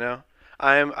just like, you know,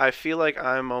 I feel like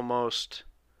I'm almost,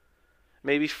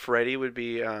 maybe Freddy would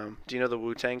be, do you know the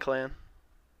Wu-Tang Clan?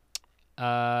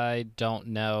 I don't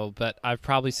know, but I've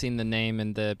probably seen the name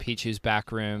in the Pichu's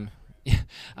back room.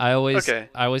 I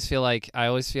always feel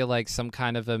like some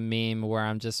kind of a meme where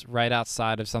I'm just right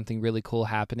outside of something really cool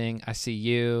happening. I see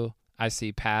you, I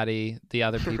see Patty, the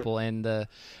other people in the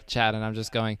chat, and I'm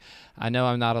just going, I know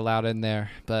I'm not allowed in there,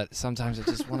 but sometimes I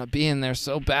just want to be in there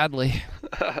so badly.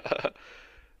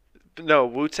 No,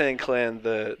 Wu-Tang Clan,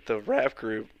 the rap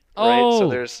group, right? Oh. So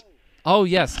there's Oh,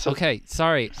 yes. Okay,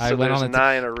 sorry. I so went there's on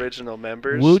 9 original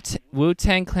members.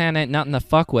 Wu-Tang Clan ain't nothing to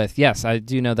fuck with. Yes, I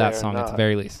do know that They're song at the not.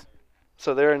 very least.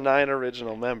 So there are 9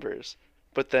 original members,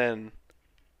 but then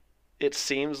it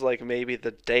seems like maybe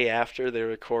the day after they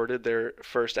recorded their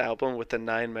first album with the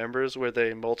 9 members, where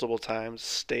they multiple times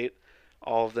state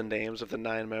all of the names of the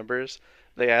 9 members,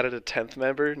 they added a 10th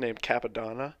member named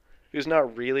Capadonna, who's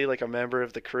not really like a member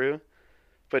of the crew,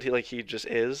 but he just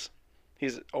is.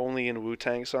 He's only in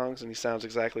Wu-Tang songs, and he sounds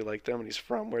exactly like them, and he's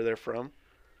from where they're from.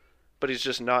 But he's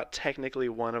just not technically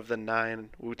one of the 9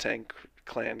 Wu-Tang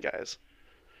Clan guys.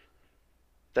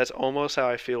 That's almost how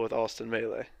I feel with Austin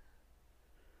Melee.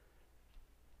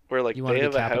 Where like You want they to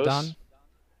be have a house. Capadon?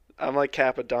 I'm like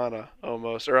Capadonna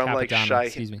almost, or I'm like Capadonna,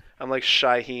 excuse me. I'm like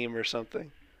Shaheem or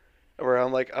something, or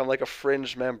I'm like a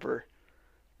fringe member,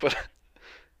 but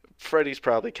Freddie's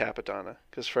probably Capadonna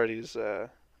because Freddie's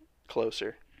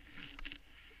closer.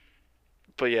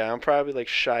 But yeah, I'm probably like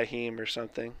Shaheem or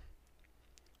something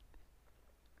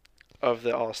of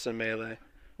the Austin Melee,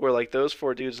 where like those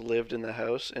 4 dudes lived in the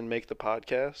house and make the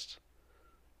podcast.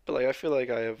 But like I feel like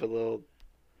I have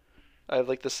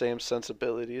like the same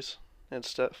sensibilities and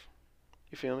stuff.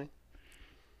 You feel me?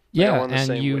 Yeah, I'm on the and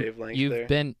same wavelength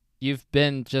there. you've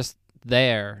been just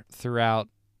there throughout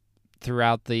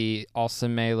the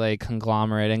Austin Melee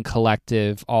conglomerate and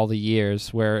collective all the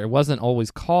years, where it wasn't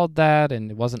always called that and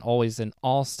it wasn't always in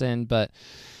Austin, but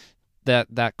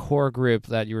that core group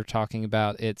that you were talking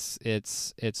about, it's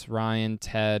Ryan,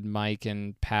 Ted, Mike,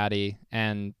 and Patty,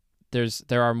 and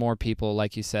there are more people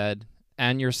like you said,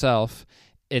 and yourself.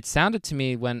 It sounded to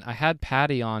me when I had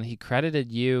Patty on, he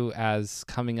credited you as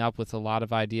coming up with a lot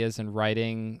of ideas and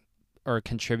writing or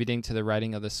contributing to the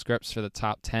writing of the scripts for the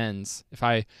top 10s, if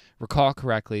I recall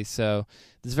correctly. So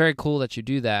it's very cool that you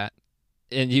do that.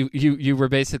 And you were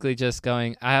basically just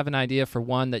going, I have an idea for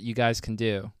one that you guys can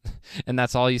do. And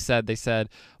that's all you said. They said,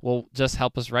 well, just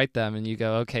help us write them. And you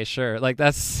go, okay, sure. Like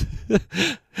that's...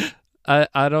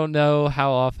 I don't know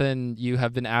how often you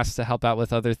have been asked to help out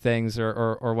with other things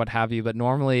or what have you, but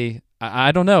normally,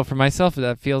 I don't know, for myself,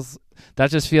 that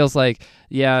just feels like,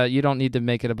 yeah, you don't need to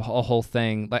make it a whole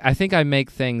thing. Like, I think I make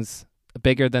things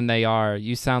bigger than they are.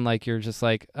 You sound like you're just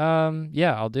like,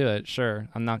 yeah, I'll do it. Sure.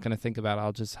 I'm not going to think about it.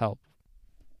 I'll just help.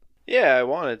 Yeah, I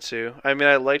wanted to. I mean,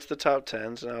 I liked the top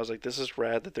 10s, and I was like, this is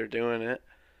rad that they're doing it.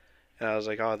 And I was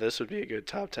like, oh, this would be a good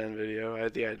top 10 video. I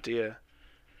had the idea.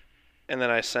 And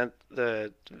then I sent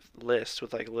the list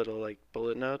with like little like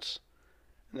bullet notes.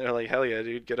 And they're like, hell yeah,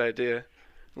 dude, good idea.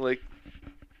 Like,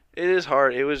 it is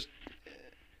hard.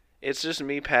 It's just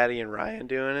me, Patty, and Ryan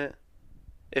doing it.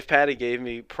 If Patty gave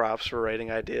me props for writing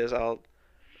ideas, I'll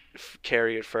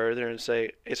carry it further and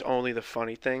say it's only the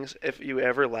funny things. If you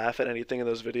ever laugh at anything in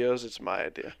those videos, it's my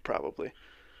idea, probably.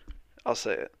 I'll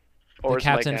say it. Or the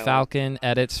Captain Falcon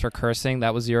edits for cursing,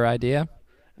 that was your idea?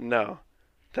 No,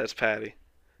 that's Patty.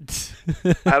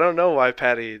 I don't know why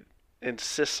Patty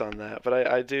insists on that, but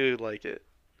I do like it.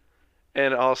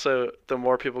 And also, the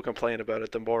more people complain about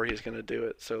it, the more he's going to do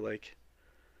it. So, like,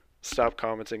 stop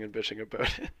commenting and bitching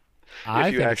about it.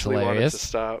 I think it's hilarious. Want it to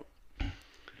stop.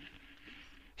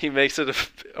 He makes it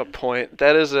a point.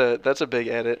 That's a big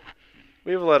edit.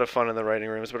 We have a lot of fun in the writing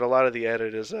rooms, but a lot of the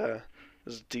edit is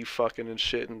defucking and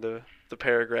shit in the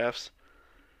paragraphs.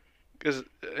 Because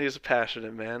he's a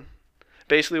passionate man.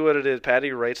 Basically, what it is,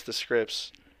 Patty writes the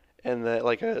scripts, and that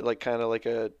like a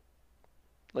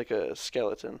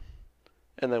skeleton,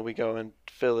 and then we go and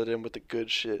fill it in with the good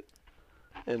shit,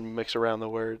 and mix around the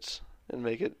words and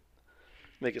make it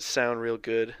sound real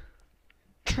good.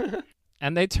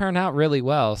 And they turn out really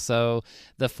well. So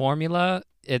the formula,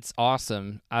 it's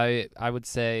awesome. I would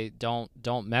say don't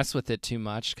mess with it too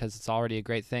much because it's already a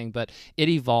great thing, but it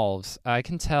evolves. I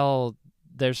can tell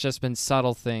there's just been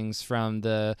subtle things from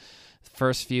the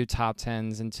first few top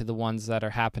 10s into the ones that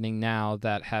are happening now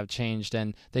that have changed,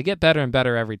 and they get better and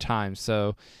better every time.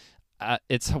 So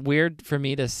it's weird for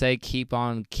me to say keep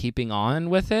on keeping on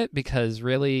with it, because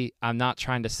really I'm not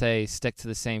trying to say stick to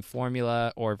the same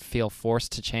formula or feel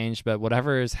forced to change, but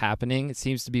whatever is happening, it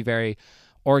seems to be very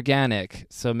organic.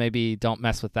 So maybe don't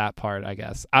mess with that part, I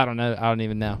guess. I don't know. I don't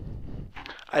even know.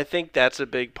 I think that's a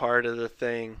big part of the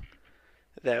thing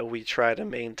that we try to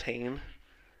maintain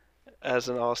as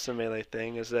an Austin Melee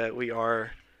thing, is that we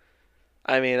are,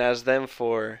 I mean, as them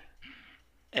four,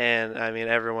 and I mean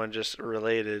everyone just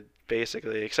related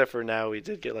basically, except for now we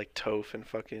did get like Toph and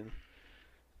fucking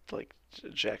like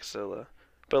Jackzilla,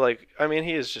 But like, I mean,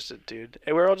 he is just a dude,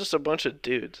 and we're all just a bunch of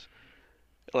dudes.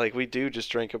 Like, we do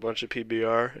just drink a bunch of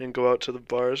PBR and go out to the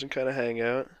bars and kind of hang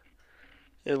out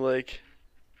and like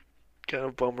kind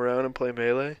of bum around and play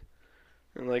Melee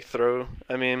and like throw.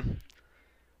 I mean,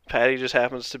 Patty just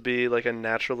happens to be like a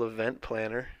natural event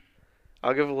planner.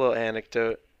 I'll give a little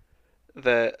anecdote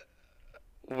that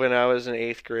when I was in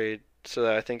 8th grade, so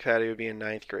that I think Patty would be in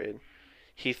 9th grade,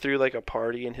 he threw like a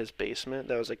party in his basement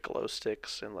that was like glow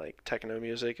sticks and like techno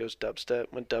music. It was dubstep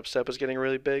when dubstep was getting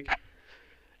really big,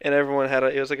 and everyone had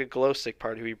it was like a glow stick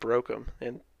party. We broke them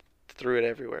and threw it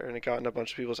everywhere, and it got in a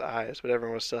bunch of people's eyes, but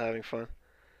everyone was still having fun.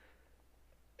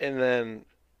 And then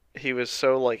he was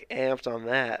so like amped on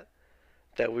that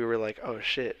we were like, oh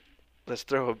shit, let's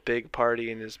throw a big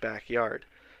party in his backyard.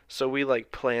 So we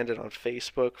like planned it on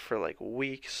Facebook for like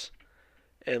weeks,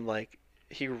 and like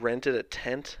he rented a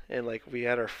tent, and like we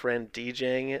had our friend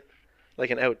DJing it, like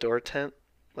an outdoor tent,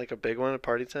 like a big one, a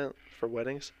party tent for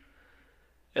weddings.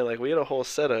 And like we had a whole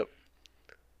setup,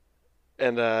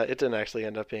 and it didn't actually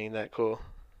end up being that cool,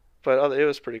 but it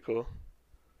was pretty cool.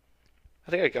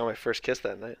 I think I got my first kiss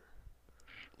that night.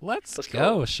 Let's Let's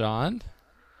go, go. Sean.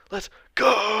 Let's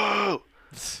go!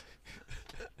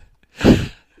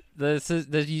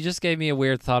 You just gave me a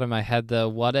weird thought in my head though.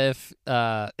 What if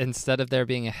instead of there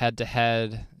being a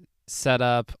head-to-head set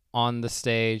up on the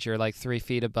stage, you're like 3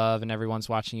 feet above and everyone's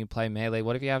watching you play Melee?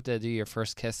 What if you have to do your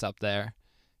first kiss up there?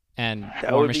 And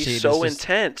That War would be Machine so is just,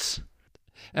 intense.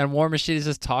 and War Machine is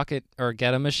just talking, or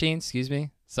Ghetto Machine, excuse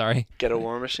me. Sorry. Get a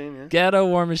War Machine, yeah? Ghetto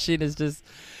War Machine is just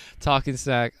talking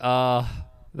smack.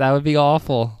 That would be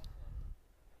awful.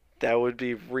 That would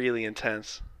be really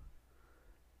intense.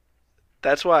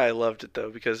 That's why I loved it, though,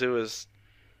 because it was...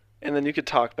 And then you could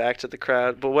talk back to the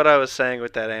crowd. But what I was saying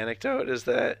with that anecdote is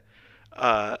that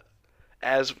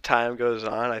as time goes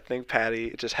on, I think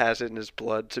Patty just has it in his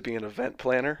blood to be an event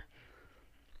planner.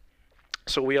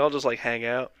 So we all just, like, hang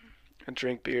out and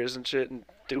drink beers and shit and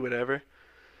do whatever.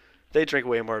 They drink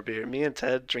way more beer. Me and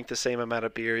Ted drink the same amount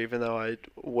of beer, even though I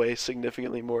weigh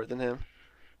significantly more than him.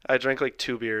 I drank, like,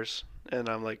 2 beers, and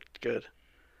I'm, like, good.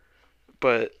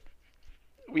 But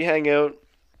we hang out,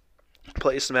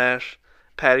 play Smash.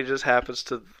 Patty just happens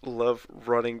to love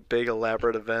running big,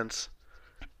 elaborate events.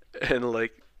 And,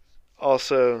 like,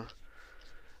 also,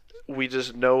 we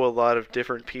just know a lot of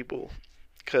different people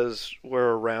because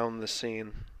we're around the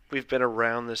scene. We've been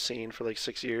around the scene for, like,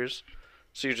 6 years.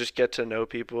 So you just get to know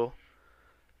people.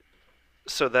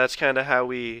 So that's kind of how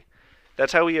we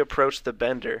approach the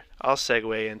Bender. I'll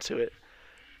segue into it.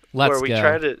 Let's where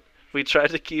go. We try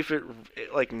to keep it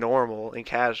like normal and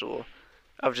casual,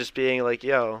 of just being like,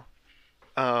 yo,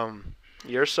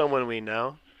 you're someone we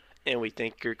know, and we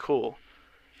think you're cool.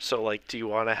 So like, do you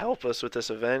want to help us with this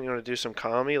event? You want to do some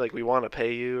comedy? Like, we want to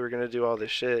pay you. We're gonna do all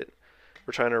this shit.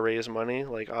 We're trying to raise money.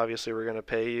 Like, obviously, we're gonna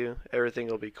pay you. Everything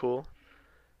will be cool.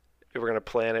 We're gonna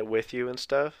plan it with you and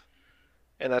stuff.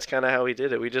 And that's kind of how we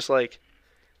did it. We just like,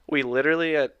 we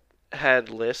literally had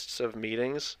lists of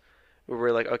meetings where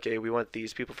we're like, okay, we want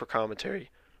these people for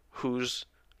commentary. Who's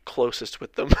closest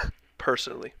with them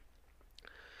personally?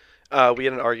 We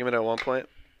had an argument at one point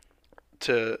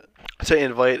to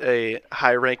invite a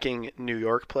high-ranking New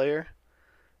York player,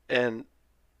 and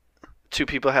 2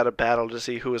 people had a battle to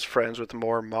see who was friends with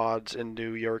more mods in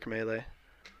New York Melee.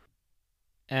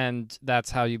 And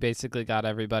that's how you basically got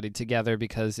everybody together,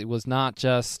 because it was not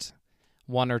just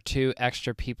 1 or 2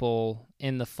 extra people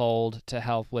in the fold to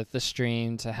help with the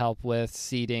stream, to help with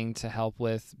seating, to help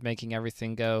with making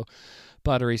everything go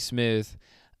buttery smooth.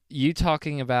 You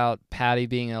talking about Patty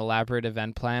being an elaborate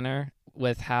event planner,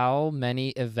 with how many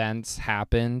events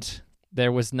happened,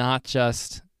 there was not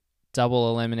just double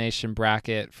elimination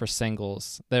bracket for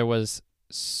singles. There was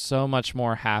so much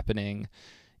more happening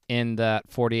in that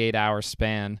 48-hour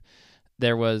span.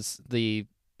 There was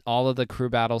all of the crew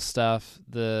battle stuff,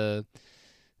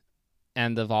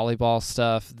 and the volleyball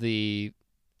stuff, the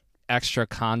extra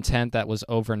content that was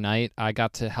overnight. I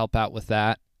got to help out with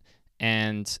that.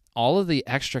 And all of the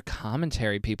extra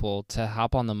commentary people to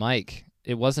hop on the mic.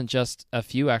 It wasn't just a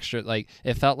few extra, like,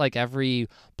 it felt like every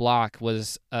block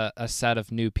was a set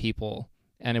of new people.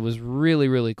 And it was really,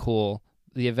 really cool.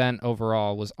 The event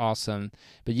overall was awesome.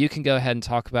 But you can go ahead and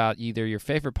talk about either your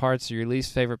favorite parts or your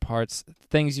least favorite parts,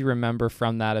 things you remember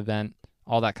from that event,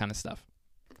 all that kind of stuff.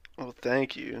 Well,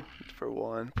 thank you for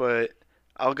one, but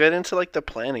I'll get into like the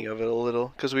planning of it a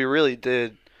little, because we really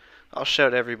did. I'll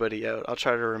shout everybody out. I'll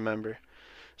try to remember.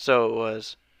 So it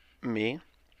was me,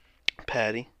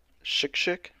 Patty,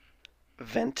 Shik,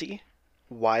 Venti,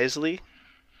 Wisely,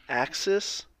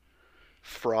 Axis,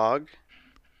 Frog,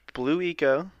 Blue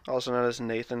Eco, also known as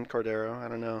Nathan Cordero. I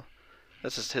don't know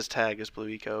That's just his tag is Blue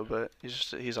Eco, but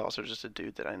he's also just a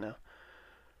dude that I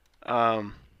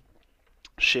know.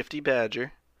 Shifty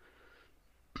Badger,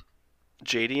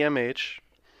 JDMH,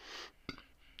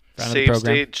 Save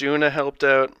State, Juna helped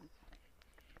out.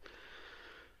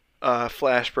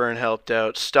 Flashburn helped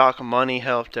out. Stock Money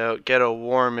helped out. Ghetto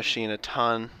War Machine a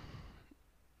ton.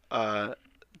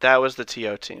 That was the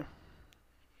TO team.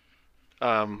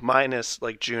 Minus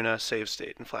like Juna, Save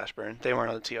State, and Flashburn. They weren't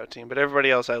on the TO team, but everybody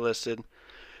else I listed.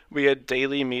 We had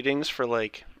daily meetings for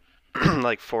like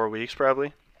like 4 weeks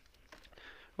probably.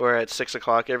 Where at 6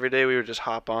 o'clock every day we would just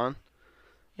hop on,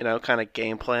 kind of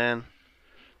game plan.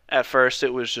 At first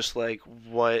it was just like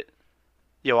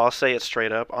I'll say it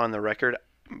straight up on the record.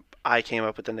 I came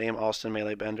up with the name Alston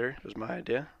Melee Bender. It was my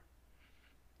idea.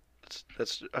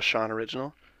 That's a Sean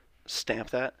original. Stamp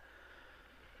that.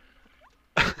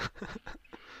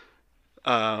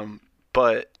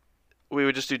 But we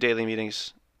would just do daily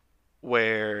meetings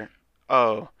where,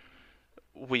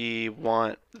 we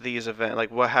want these events.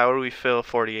 Like, how do we fill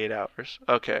 48 hours?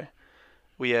 Okay.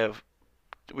 We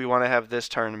want to have this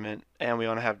tournament, and we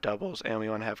want to have doubles, and we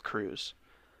want to have crews.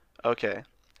 Okay.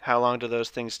 How long do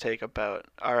those things take about?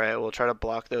 All right, we'll try to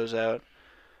block those out.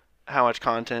 How much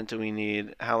content do we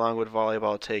need? How long would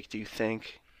volleyball take, do you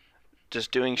think?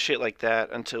 Just doing shit like that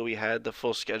until we had the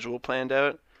full schedule planned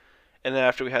out. And then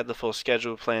after we had the full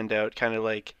schedule planned out, kind of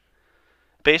like,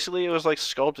 basically it was like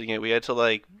sculpting it. We had to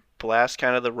like blast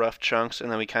kind of the rough chunks,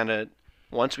 and then we kind of,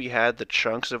 once we had the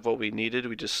chunks of what we needed,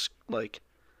 we just like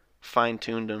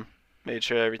fine-tuned them. Made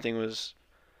sure everything was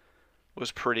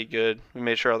pretty good. We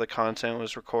made sure all the content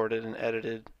was recorded and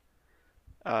edited.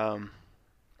 A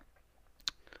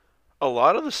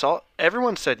lot of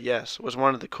everyone said yes was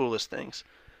one of the coolest things.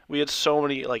 We had so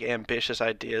many like ambitious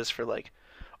ideas for like,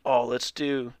 what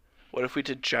if we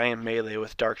did Giant Melee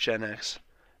with Dark Gen X?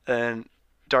 And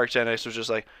Dark Gen X was just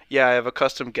like, yeah, I have a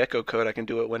custom Gecko code, I can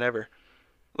do it whenever.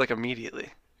 Like immediately.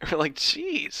 We're like,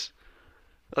 jeez.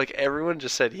 Like everyone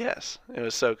just said yes. It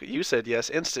was so good. You said yes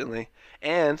instantly.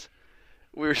 And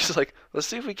we were just like, let's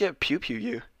see if we get Pew Pew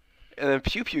U. And then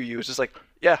Pew Pew U was just like,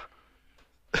 yeah.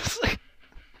 It's like,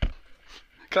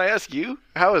 can I ask you?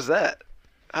 How was that?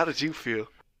 How did you feel?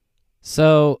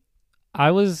 So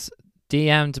I was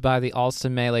DM'd by the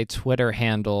Alston Melee Twitter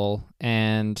handle,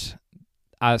 and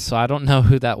so I don't know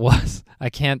who that was.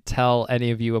 I can't tell any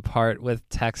of you apart with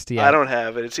text yet. I don't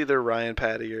have it. It's either Ryan,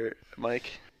 Patty, or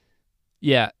Mike.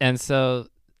 Yeah, and so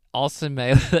Alston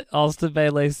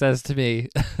Melee says to me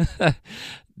that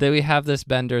we have this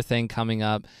Bender thing coming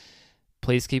up.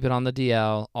 Please keep it on the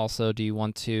DL. Also, do you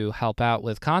want to help out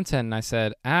with content? And I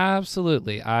said,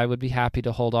 absolutely. I would be happy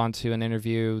to hold on to an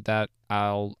interview that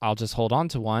I'll just hold on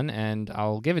to one and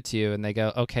I'll give it to you. And they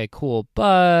go, okay, cool.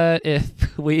 But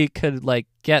if we could like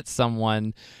get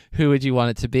someone, who would you want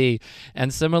it to be?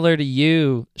 And similar to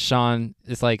you, Sean,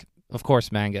 it's like, of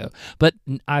course, Mango. But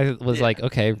I was like,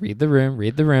 okay, read the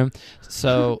room.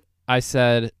 So I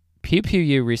said, Pew Pew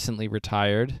U recently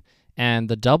retired. And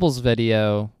the doubles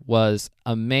video was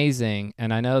amazing.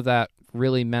 And I know that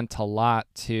really meant a lot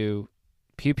to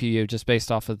Pew Pew U just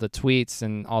based off of the tweets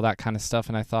and all that kind of stuff.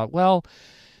 And I thought, well,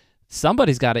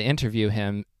 somebody's got to interview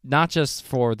him, not just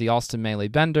for the Alston Melee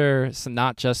Bender, so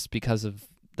not just because of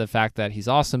the fact that he's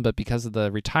awesome, but because of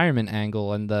the retirement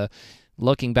angle and the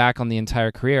looking back on the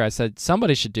entire career. I said,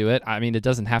 somebody should do it. I mean, it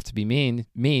doesn't have to be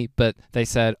me, but they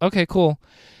said, okay, cool.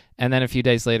 And then a few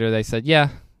days later, they said, yeah,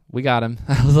 we got him.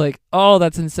 I was like, oh,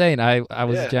 that's insane. I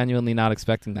was genuinely not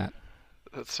expecting that.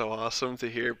 That's so awesome to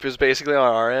hear. Because basically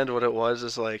on our end, what it was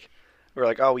is like, we're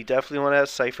like, oh, we definitely want to have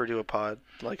Cypher do a pod.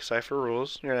 Like, Cypher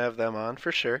rules. You're going to have them on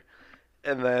for sure.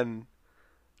 And then,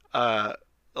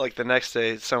 like, the next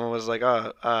day, someone was like,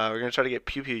 we're going to try to get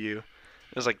Pew Pew U.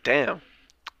 It was like, damn.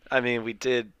 I mean, we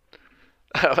did.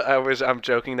 I'm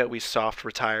joking that we soft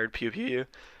retired Pew Pew U.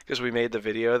 Because we made the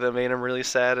video that made him really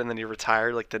sad, and then he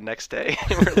retired like the next day.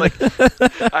 We're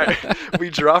like, we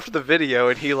dropped the video,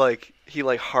 and he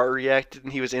heart reacted,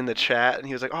 and he was in the chat, and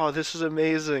he was like, "Oh, this is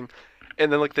amazing."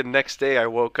 And then like the next day, I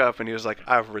woke up, and he was like,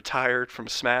 "I've retired from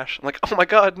Smash." I'm like, "Oh my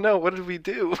God, no! What did we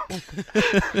do?"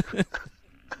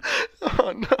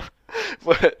 Oh no!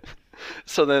 But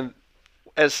so then,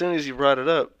 as soon as you brought it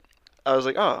up, I was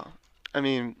like, "Oh, I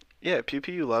mean, yeah, Pew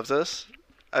Pew loves us.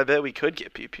 I bet we could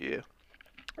get Pew Pew."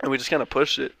 And we just kind of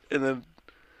pushed it, and then,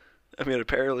 I mean,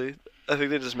 apparently, I think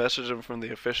they just messaged him from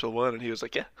the official one, and he was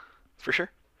like, "Yeah, for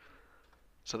sure."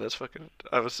 So that's fucking.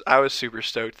 I was super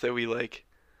stoked that we like,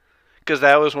 because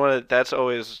that's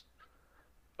always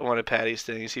one of Patty's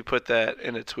things. He put that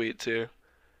in a tweet too.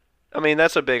 I mean,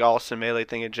 that's a big Alston Melee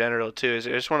thing in general too. Is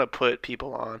I just want to put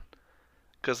people on,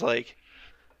 because like,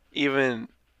 even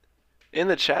in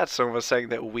the chat, someone was saying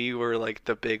that we were like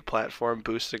the big platform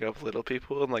boosting up little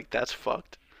people, and like that's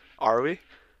fucked. Are we?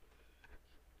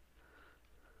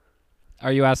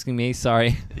 Are you asking me?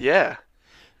 Sorry. Yeah.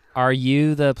 Are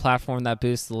you the platform that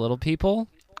boosts the little people?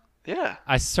 Yeah.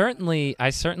 I certainly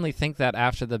think that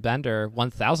after the bender,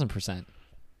 1000%.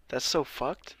 That's so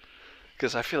fucked.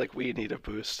 Because I feel like we need a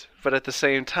boost, but at the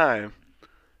same time,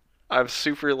 I'm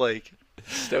super like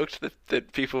stoked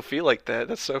that people feel like that.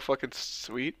 That's so fucking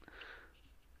sweet.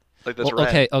 Like that's Well,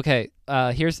 rad. okay.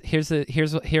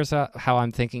 Here's how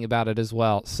I'm thinking about it as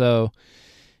well. So,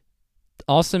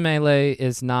 also Melee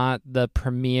is not the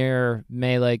premier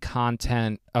Melee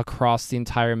content across the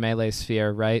entire Melee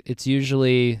sphere, right? It's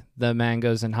usually the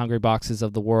Mangoes and Hungry Boxes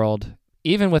of the world,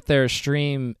 even with their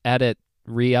stream edit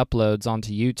re-uploads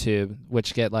onto YouTube,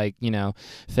 which get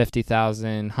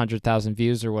 50,000, 100,000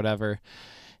 views or whatever.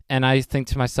 And I think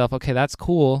to myself, okay, that's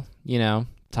cool,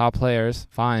 top players,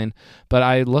 fine. But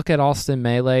I look at Alston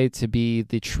Melee to be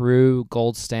the true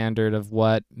gold standard of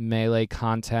what Melee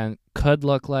content could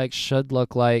look like, should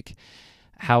look like,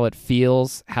 how it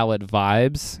feels, how it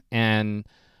vibes. And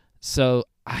so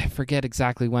I forget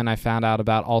exactly when I found out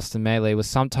about Alston Melee. It was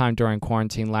sometime during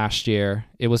quarantine last year.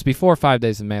 It was before 5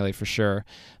 Days of Melee for sure,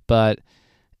 but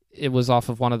it was off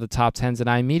of one of the top 10s, and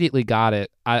I immediately got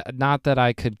it. Not that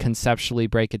I could conceptually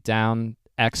break it down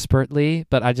expertly,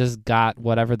 but I just got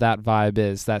whatever that vibe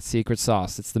is, that secret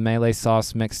sauce. It's the Melee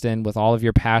sauce mixed in with all of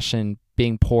your passion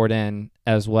being poured in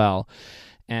as well.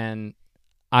 And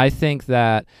I think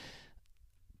that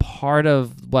part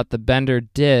of what the bender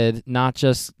did, not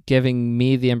just giving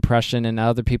me the impression and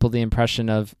other people the impression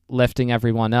of lifting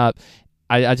everyone up,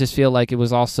 I just feel like it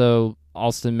was also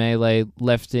Alston Melee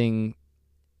lifting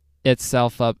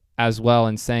itself up as well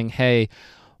and saying, hey,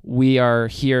 we are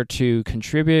here to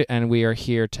contribute and we are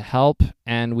here to help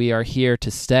and we are here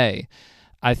to stay.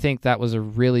 I think that was a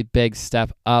really big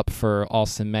step up for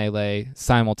Alston Melee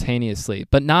simultaneously,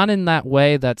 but not in that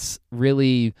way that's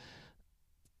really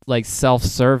like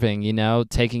self-serving,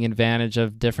 taking advantage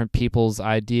of different people's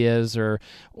ideas or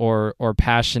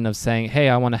passion of saying, hey,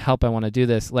 I want to help, I want to do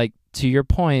this. Like, to your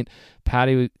point,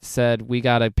 Patty said, we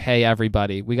got to pay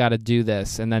everybody, we got to do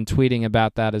this, and then tweeting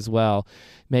about that as well,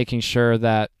 making sure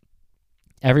that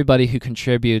everybody who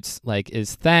contributes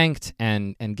is thanked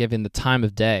and given the time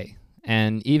of day.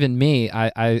 And even me,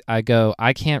 I go,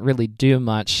 I can't really do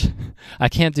much. I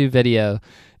can't do video.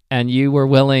 And you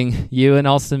and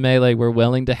Alston Melee were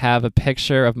willing to have a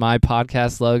picture of my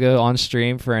podcast logo on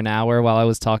stream for an hour while I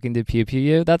was talking to Pew Pew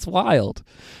You. That's wild.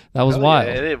 That was wild.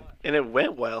 Yeah, and it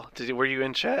went well. Were you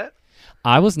in chat?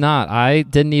 I was not. I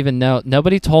didn't even know.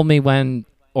 Nobody told me when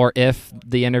or if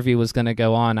the interview was going to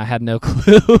go on. I had no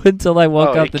clue until I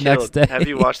woke up the next day. Have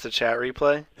you watched the chat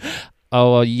replay?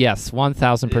 Oh, well, yes.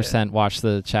 1,000% watched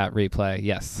the chat replay.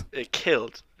 Yes. It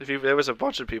killed. There was a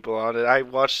bunch of people on it. I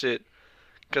watched it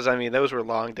because, those were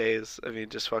long days.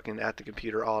 Just fucking at the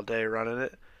computer all day running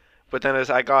it. But then as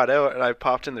I got out and I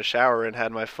popped in the shower and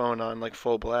had my phone on like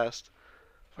full blast,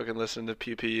 fucking listening to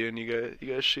PPU and you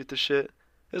guys shoot the shit.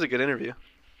 It was a good interview.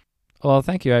 Well,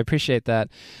 thank you. I appreciate that.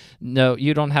 No,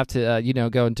 you don't have to,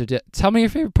 go into... Tell me your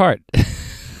favorite part.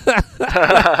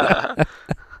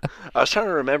 I was trying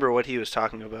to remember what he was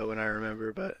talking about when I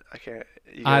remember, but I can't.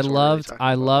 I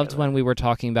loved when we were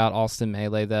talking about Alston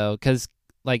Melee, though, because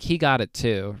he got it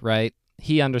too, right?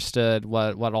 He understood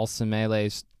what Alston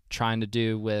Melee's trying to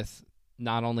do with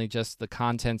not only just the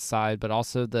content side, but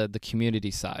also the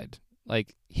community side.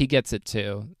 He gets it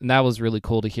too. And that was really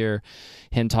cool to hear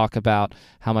him talk about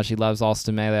how much he loves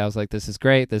Alston Melee. I was like, this is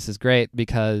great,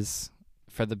 because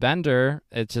for the bender,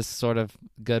 it's just sort of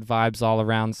good vibes all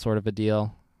around sort of a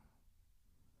deal.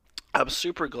 I'm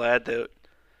super glad that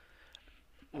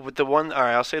with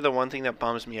I'll say the one thing that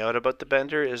bums me out about the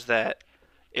bender is that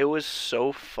it was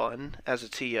so fun as a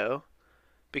TO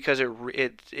because it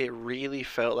really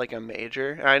felt like a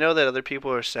major. And I know that other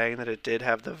people are saying that it did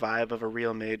have the vibe of a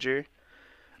real major,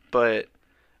 but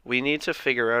we need to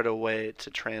figure out a way to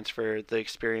transfer the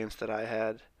experience that I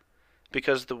had,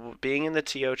 because being in the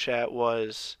TO chat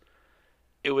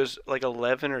it was like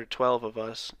 11 or 12 of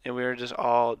us, and we were just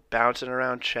all bouncing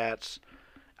around chats.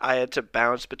 I had to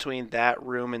bounce between that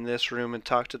room and this room and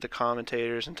talk to the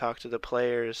commentators and talk to the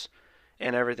players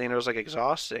and everything. It was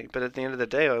exhausting, but at the end of the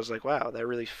day, I was like, wow, that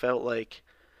really felt like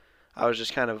I was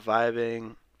just kind of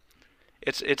vibing.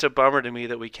 It's a bummer to me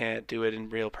that we can't do it in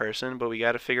real person, but we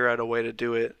got to figure out a way to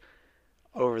do it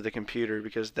over the computer,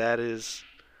 because that's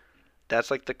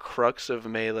the crux of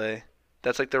Melee.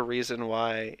 That's the reason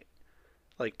why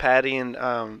Patty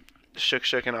and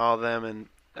Shook and all them and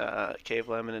Cave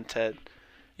Lemon and Ted,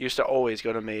 used to always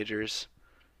go to majors,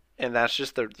 and that's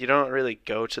just you don't really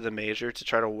go to the major to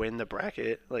try to win the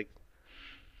bracket. Like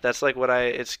that's like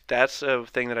that's a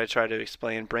thing that I try to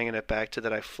explain, bringing it back to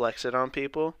that I flex it on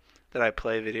people, that I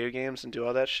play video games and do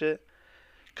all that shit.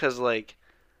 'Cause like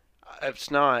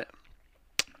it's not.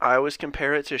 I always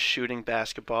compare it to shooting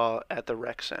basketball at the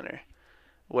rec center,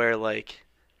 where like,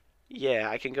 yeah,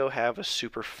 I can go have a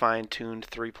super fine-tuned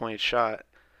three-point shot,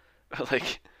 but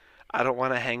like, I don't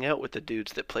want to hang out with the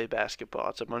dudes that play basketball.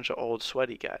 It's a bunch of old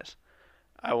sweaty guys.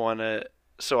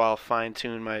 So I'll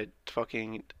fine-tune my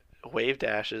fucking wave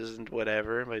dashes and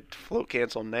whatever, my float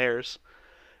cancel nairs,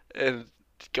 and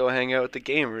go hang out with the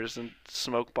gamers and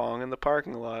smoke bong in the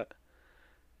parking lot.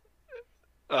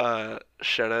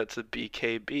 Shout out to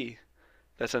BKB.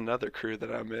 That's another crew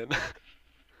that I'm in.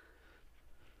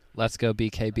 Let's go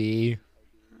BKB.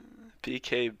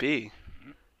 BKB.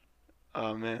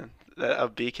 Oh man, a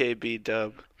BKB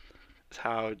dub is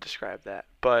how I would describe that.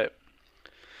 But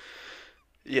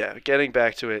yeah, getting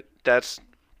back to it,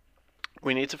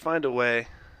 we need to find a way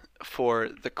for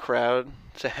the crowd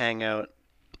to hang out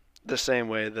the same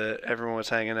way that everyone was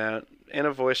hanging out in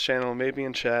a voice channel, maybe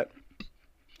in chat.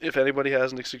 If anybody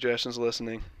has any suggestions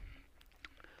listening,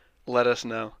 let us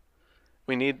know.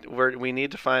 We need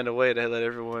to find a way to let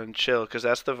everyone chill, because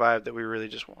that's the vibe that we really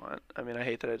just want. I mean, I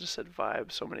hate that I just said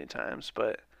vibe so many times,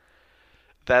 but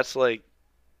that's like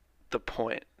the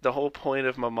point. The whole point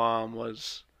of my mom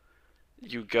was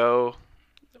you go,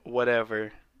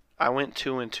 whatever. I went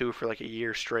 2-2 for like a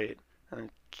year straight. I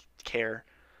didn't care.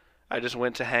 I just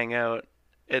went to hang out,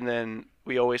 and then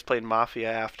we always played Mafia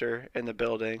after in the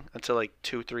building until like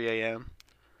 2, 3 a.m.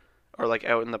 Or like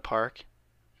out in the park.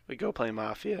 We go play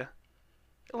Mafia.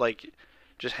 Like,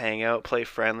 just hang out, play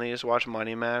friendlies, watch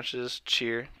money matches,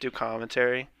 cheer, do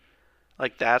commentary.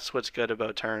 Like, that's what's good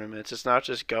about tournaments. It's not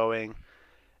just going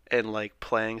and like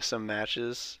playing some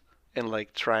matches and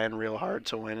like trying real hard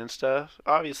to win and stuff.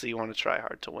 Obviously, you want to try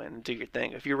hard to win and do your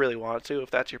thing if you really want to,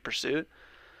 if that's your pursuit.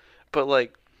 But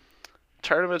like,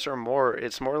 tournaments are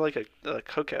it's more like a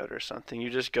cookout or something. You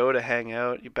just go to hang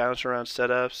out, you bounce around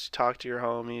setups, talk to your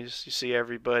homies, you see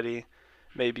everybody.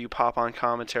 Maybe you pop on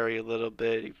commentary a little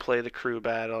bit, you play the crew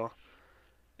battle.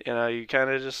 You know, you kind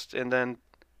of just, and then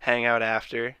hang out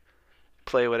after,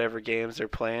 play whatever games they're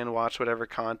playing, watch whatever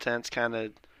content's kind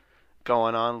of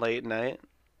going on late night.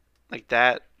 Like,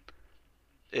 that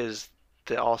is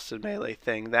the Austin Melee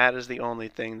thing. That is the only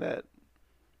thing that,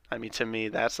 I mean, to me,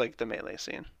 that's like the Melee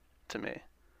scene. To me,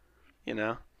 you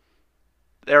know,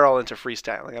 they're all into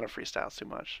freestyling. I don't freestyle too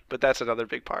much, but that's another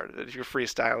big part of it. If you're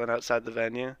freestyling outside the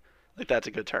venue, like, that's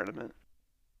a good tournament.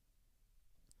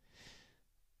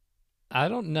 I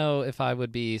don't know if I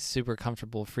would be super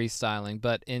comfortable freestyling,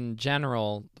 but in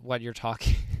general, what you're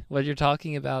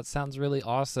talking about sounds really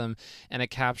awesome, and it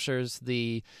captures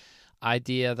the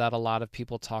idea that a lot of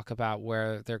people talk about,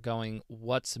 where they're going,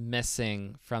 what's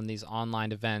missing from these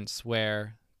online events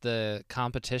where the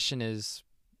competition is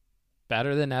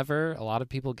better than ever. A lot of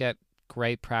people get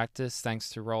great practice thanks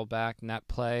to rollback, net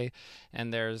play,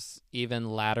 and there's even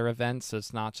ladder events, so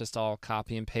it's not just all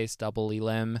copy and paste double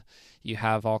elim. You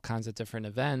have all kinds of different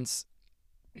events,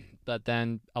 but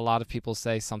then a lot of people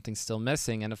say something's still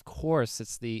missing, and of course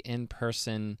it's the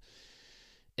in-person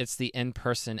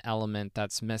element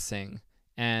that's missing.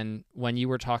 And when you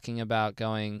were talking about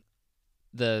going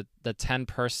the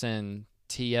 10-person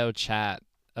TO chat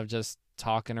of just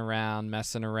talking around,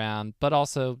 messing around, but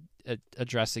also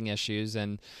addressing issues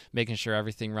and making sure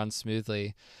everything runs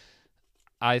smoothly.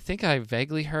 I think I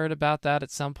vaguely heard about that at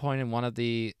some point in one of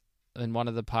the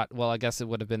I guess it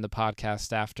would have been the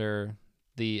podcast after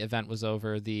the event was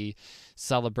over, the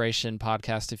celebration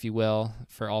podcast, if you will,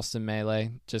 for Austin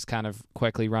Melee, just kind of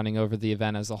quickly running over the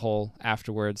event as a whole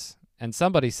afterwards. And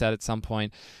somebody said at some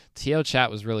point, TO chat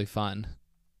was really fun.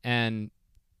 And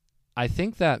I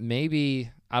think that maybe,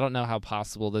 I don't know how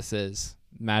possible this is,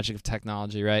 magic of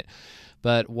technology, right?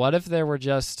 But what if there were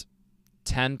just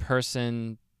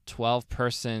 10-person,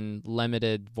 12-person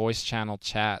limited voice channel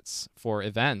chats for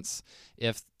events?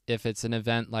 If it's an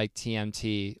event like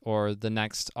TMT or the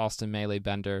next Austin Melee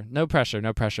Bender, no pressure,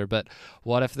 but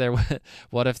what if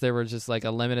there were just like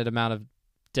a limited amount of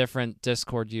different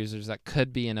Discord users that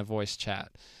could be in a voice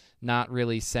chat? Not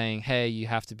really saying, hey, you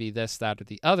have to be this, that, or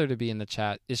the other to be in the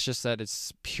chat. It's just that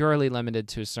it's purely limited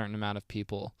to a certain amount of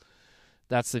people.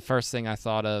 That's the first thing I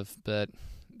thought of, but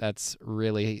that's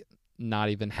really not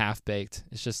even half-baked.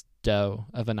 It's just dough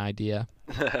of an idea.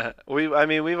 We've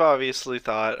obviously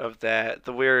thought of that.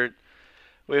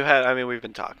 We've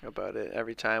been talking about it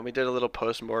every time. We did a little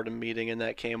post-mortem meeting, and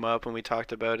that came up, and we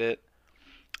talked about it.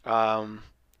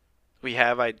 we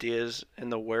have ideas in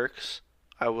the works,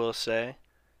 I will say.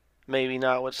 Maybe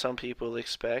not what some people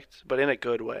expect, but in a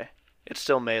good way. It's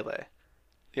still Melee.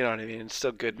 You know what I mean? It's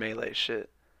still good Melee shit,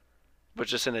 but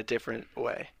just in a different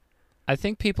way. I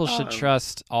think people should Um,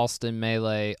 trust Alston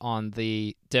Melee on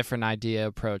the different idea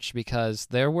approach, because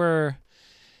there were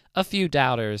a few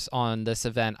doubters on this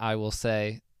event, I will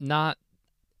say. Not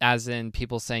as in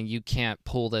people saying you can't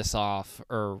pull this off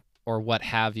or what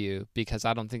have you, because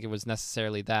I don't think it was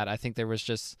necessarily that. I think there was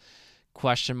just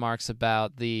question marks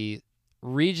about the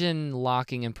region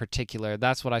locking in particular.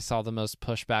 That's what I saw the most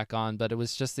pushback on, but it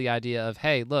was just the idea of,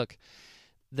 hey, look,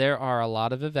 there are a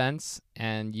lot of events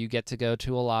and you get to go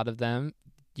to a lot of them.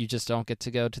 You just don't get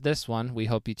to go to this one. We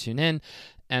hope you tune in.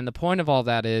 And the point of all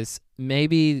that is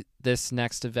maybe this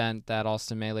next event that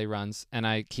Alston Melee runs, and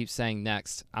I keep saying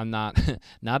next, I'm not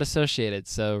not associated,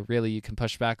 so really you can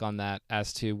push back on that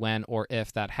as to when or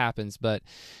if that happens. But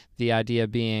the idea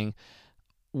being,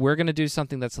 we're going to do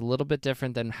something that's a little bit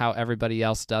different than how everybody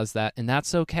else does that, and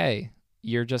that's okay.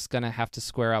 You're just going to have to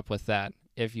square up with that.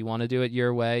 If you want to do it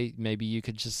your way, maybe you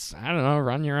could just, I don't know,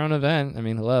 run your own event. I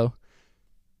mean, hello.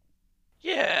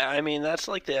 Yeah, I mean, that's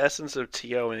like the essence of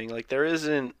TOing. Like, there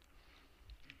isn't.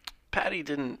 Patty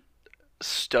didn't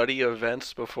study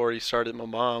events before he started my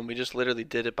mom. We just literally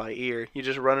did it by ear. You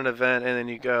just run an event and then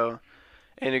you go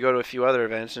to a few other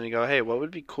events and you go, hey, what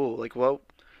would be cool? Like,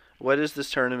 what is this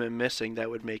tournament missing that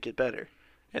would make it better?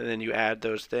 And then you add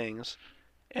those things.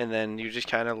 And then you just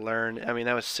kind of learn. I mean,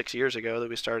 that was 6 years ago that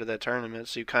we started that tournament.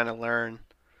 So you kind of learn,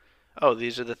 oh,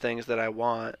 these are the things that I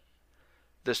want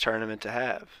this tournament to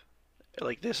have.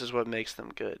 Like, this is what makes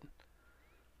them good.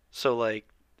 So, like,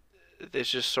 it's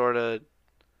just sort of,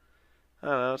 I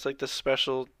don't know, it's like the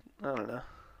special, I don't know.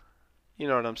 You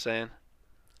know what I'm saying?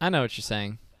 I know what you're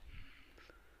saying.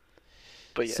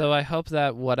 But yeah. So I hope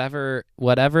that whatever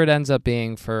it ends up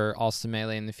being for Alston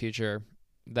Melee in the future,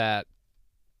 that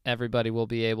everybody will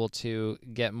be able to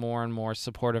get more and more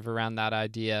supportive around that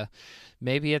idea.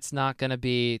 Maybe it's not going to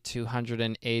be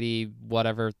 280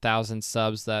 whatever thousand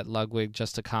subs that Ludwig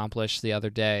just accomplished the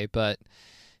other day, but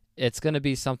it's going to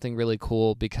be something really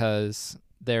cool because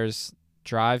there's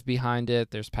drive behind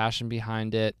it, there's passion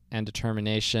behind it, and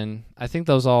determination. I think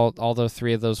all those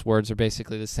three of those words are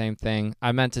basically the same thing.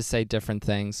 I meant to say different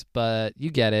things, but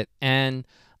you get it. And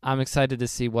I'm excited to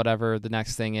see whatever the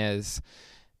next thing is.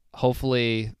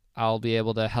 Hopefully I'll be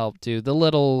able to help do the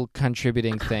little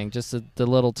contributing thing, just the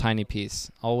little tiny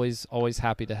piece. Always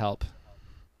happy to help.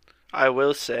 I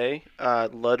will say,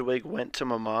 Ludwig went to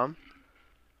my mom.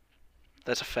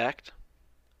 That's a fact.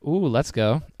 Ooh, let's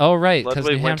go. Oh, right, because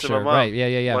New Ludwig went to my Hampshire. mom. Right,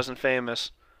 yeah. Wasn't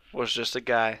famous. Was just a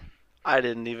guy. I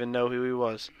didn't even know who he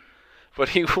was. But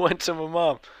he went to my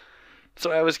mom.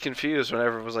 So I was confused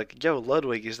whenever it was like, yo,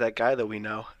 Ludwig is that guy that we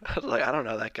know. I was like, I don't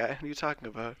know that guy. What are you talking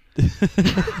about?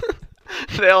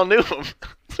 They all knew him.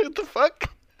 What the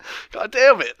fuck? God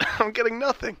damn it. I'm getting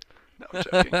nothing. No, I'm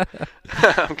joking.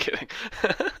 I'm kidding.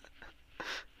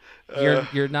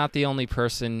 You're not the only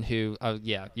person who. Oh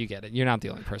yeah, you get it. You're not the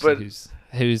only person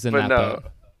who's in that boat.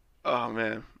 Oh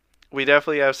man, we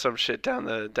definitely have some shit down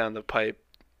the pipe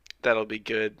that'll be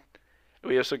good.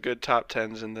 We have some good top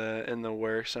tens in the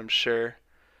works, I'm sure.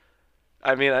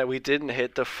 I mean, we didn't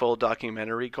hit the full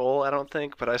documentary goal, I don't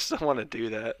think, but I still want to do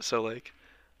that. So like,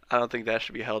 I don't think that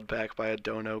should be held back by a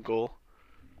dono goal.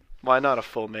 Why not a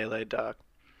full Melee doc?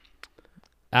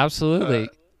 Absolutely.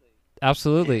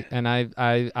 Absolutely, and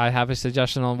I have a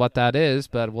suggestion on what that is,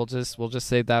 but we'll just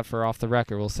save that for off the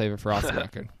record. We'll save it for off the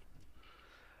record.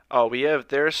 Oh,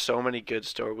 there's so many good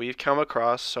stories. We've come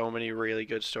across so many really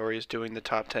good stories doing the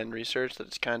top 10 research that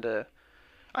it's kind of,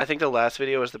 I think the last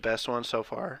video was the best one so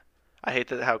far. I hate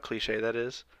how cliche that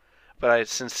is, but I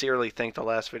sincerely think the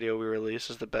last video we released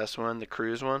is the best one, the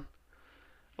cruise one,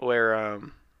 where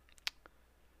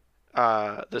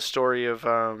the story of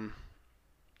I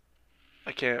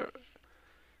can't.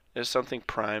 There's something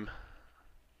Prime.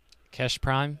 Kesh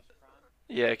Prime?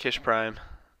 Yeah, Kish Prime.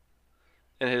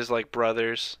 And his like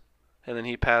brothers, and then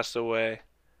he passed away.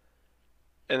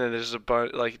 And then there's a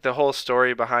bunch, like the whole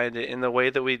story behind it, and the way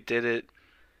that we did it.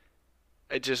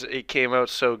 It came out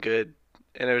so good,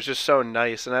 and it was just so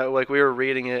nice. And we were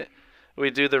reading it, we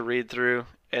do the read through,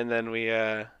 and then we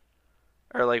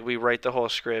we write the whole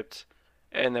script,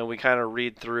 and then we kind of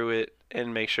read through it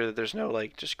and make sure that there's no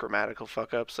like just grammatical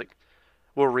fuck ups. Like,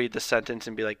 we'll read the sentence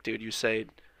and be like, dude, we say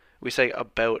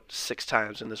about 6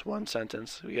 times in this one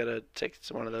sentence. We gotta take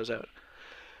one of those out.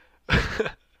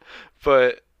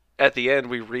 But at the end,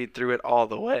 we read through it all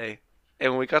the way.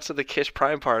 And when we got to the Kish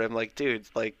Prime part, I'm like, dude,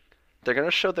 like, they're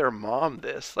gonna show their mom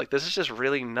this. Like, this is just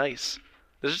really nice.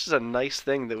 This is just a nice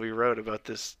thing that we wrote about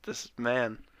this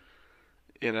man,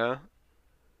 you know?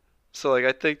 So like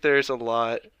I think there's a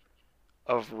lot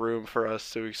of room for us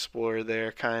to explore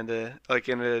there, kind of like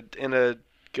in a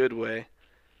good way,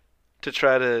 to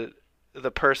try to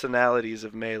the personalities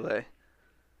of Melee,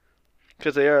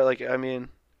 because they are like, I mean,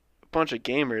 a bunch of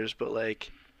gamers, but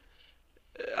like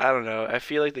I don't know, I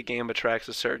feel like the game attracts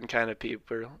a certain kind of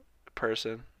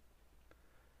person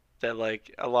that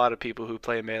like a lot of people who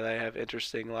play Melee have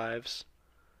interesting lives,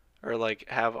 or like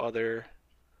have other,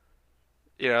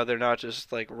 they're not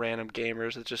just like random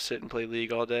gamers that just sit and play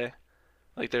League all day.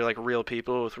 Like they're like real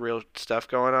people with real stuff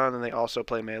going on, and they also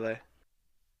play Melee.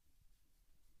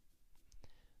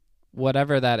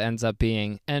 Whatever that ends up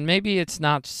being. And maybe it's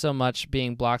not so much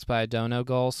being blocked by a dono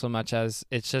goal so much as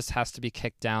it just has to be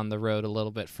kicked down the road a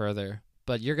little bit further.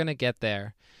 But you're going to get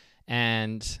there.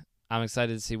 And I'm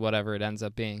excited to see whatever it ends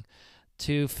up being.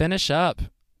 To finish up,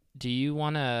 do you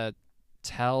want to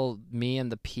tell me and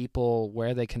the people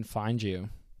where they can find you?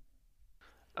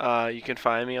 You can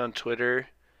find me on Twitter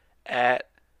at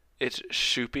it's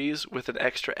Shoopies with an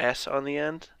extra S on the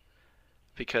end,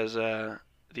 because the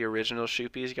original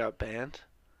Shoopies got banned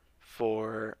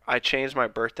for, I changed my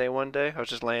birthday one day. I was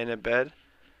just laying in bed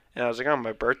and I was like, oh,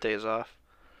 my birthday is off.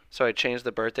 So I changed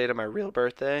the birthday to my real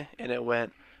birthday, and it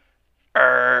went,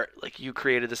 like, you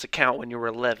created this account when you were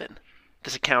 11.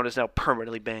 This account is now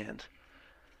permanently banned.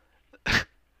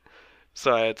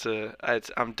 So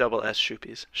I'm double S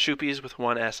Shoopies. Shoopies with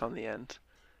one S on the end.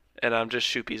 And I'm just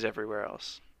Shoopies everywhere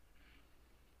else.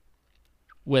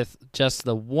 With just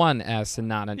the one S and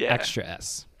not an extra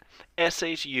S.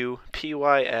 SHUPYS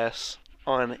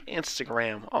on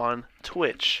Instagram, on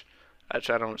Twitch, which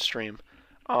I don't stream,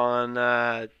 on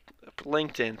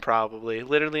LinkedIn probably,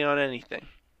 literally on anything.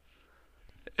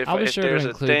 I'll be sure to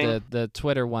include the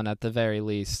Twitter one at the very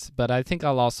least, but I think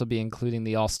I'll also be including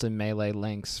the Alston Melee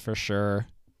links for sure.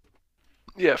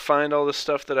 Yeah, find all the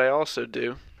stuff that I also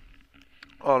do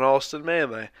on Alston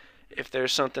Melee. If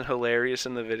there's something hilarious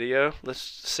in the video, let's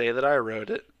say that I wrote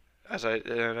it. As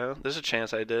there's a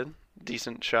chance I did.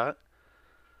 Decent shot.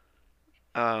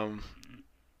 Watch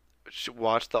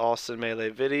the Alston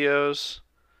Melee videos.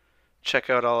 Check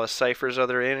out all of Cypher's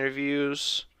other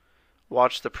interviews.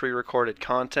 Watch the pre-recorded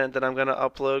content that I'm going to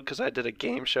upload, because I did a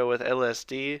game show with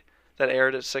LSD that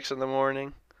aired at 6 in the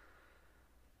morning.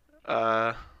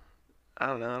 I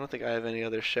don't know. I don't think I have any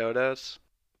other shout-outs.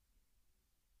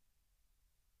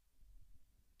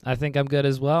 I think I'm good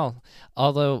as well.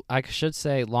 Although I should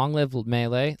say, long live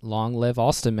Melee, long live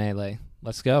Alston Melee.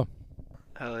 Let's go.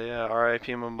 Hell yeah.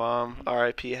 R.I.P. my mom.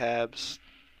 R.I.P. Habs.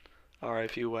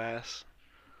 R.I.P. Was.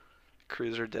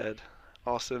 Crews are dead.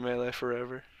 Alston Melee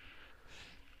forever.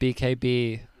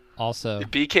 BKB also.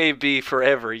 BKB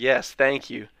forever. Yes, thank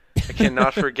you. I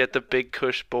cannot forget the Big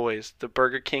Kush boys, the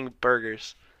Burger King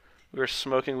burgers. We were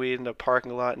smoking weed in a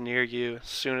parking lot near you as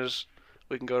soon as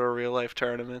we can go to real life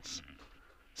tournaments.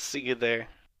 See you there.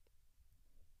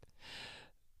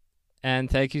 And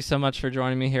thank you so much for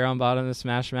joining me here on Bottom of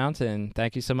Smash Mountain.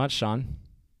 Thank you so much, Sean.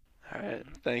 All right.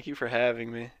 Thank you for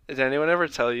having me. Did anyone ever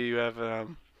tell you have a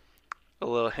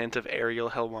little hint of Ariel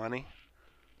Helwani?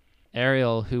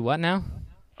 Ariel, who what now?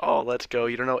 Oh, let's go.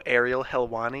 You don't know Ariel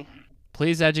Helwani?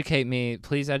 Please educate me.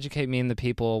 Please educate me and the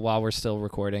people while we're still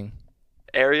recording.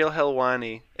 Ariel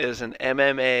Helwani is an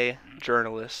MMA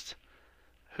journalist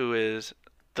who is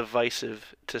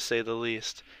divisive, to say the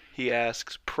least. He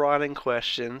asks prodding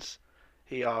questions.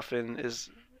 He often is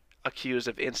accused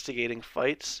of instigating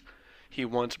fights. He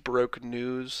once broke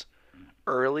news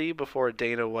early before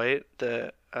Dana White,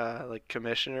 the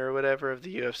commissioner or whatever of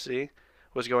the UFC,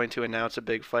 was going to announce a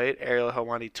big fight. Ariel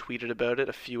Helwani tweeted about it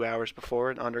a few hours before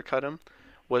and undercut him.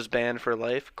 Was banned for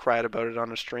life. Cried about it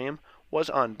on a stream. Was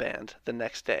unbanned the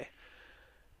next day.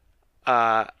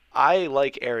 I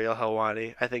like Ariel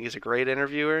Helwani. I think he's a great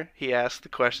interviewer. He asks the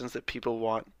questions that people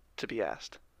want to be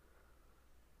asked.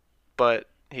 But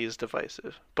he's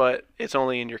divisive. But it's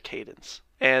only in your cadence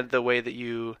and the way that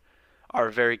you are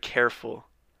very careful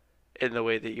in the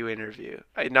way that you interview.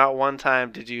 Not one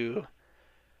time did you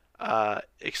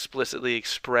explicitly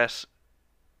express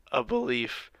a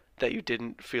belief that you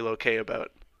didn't feel okay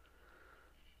about.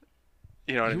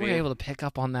 You know what I mean? You were able to pick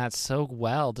up on that so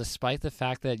well, despite the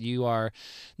fact that you are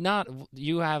not.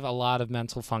 You have a lot of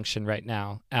mental function right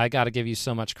now. I got to give you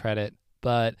so much credit,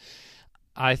 but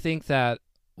I think that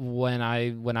when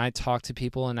I talk to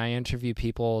people and I interview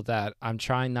people, that I'm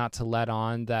trying not to let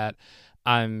on that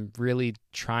I'm really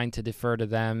trying to defer to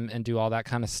them and do all that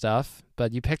kind of stuff.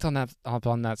 But you picked up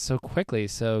on that so quickly.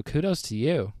 So kudos to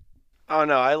you. Oh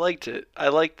no, I liked it. I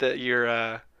liked that you're.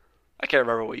 I can't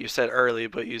remember what you said early,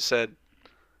 but you said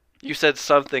You said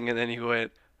something, and then you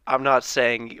went, I'm not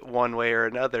saying one way or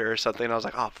another or something. And I was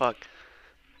like, oh, fuck.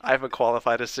 I haven't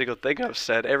qualified a single thing I've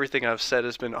said. Everything I've said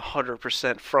has been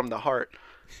 100% from the heart.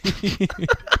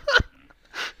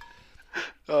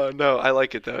 Oh no, I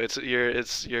like it though. You're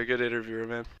a good interviewer,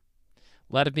 man.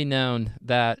 Let it be known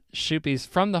that Shoopy's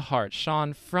from the heart.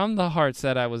 Sean from the heart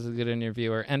said I was a good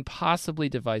interviewer and possibly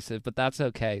divisive, but that's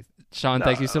okay. Sean, No,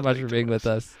 thank you I so don't much think for being with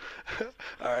us.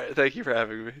 All right, thank you for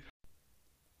having me.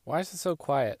 Why is it so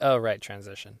quiet? Oh, right,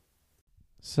 transition.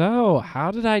 So,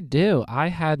 how did I do? I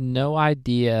had no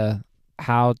idea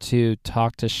how to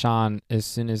talk to Sean as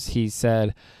soon as he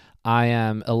said, I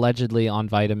am allegedly on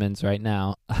vitamins right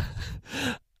now.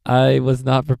 I was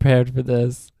not prepared for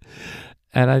this.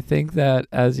 And I think that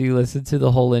as you listen to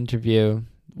the whole interview,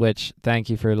 which thank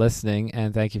you for listening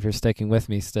and thank you for sticking with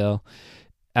me still,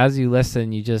 as you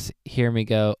listen, you just hear me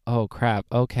go, oh crap,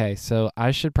 okay, so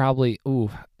I should probably,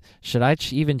 should I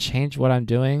even change what I'm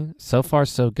doing? So far,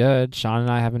 so good. Sean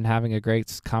and I have been having a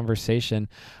great conversation.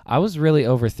 I was really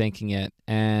overthinking it,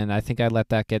 and I think I let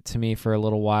that get to me for a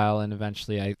little while, and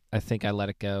eventually I think I let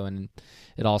it go, and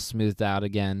it all smoothed out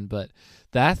again. But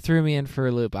that threw me in for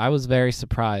a loop. I was very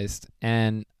surprised,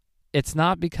 and it's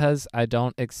not because I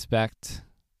don't expect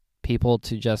people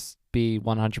to just be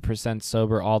 100%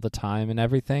 sober all the time and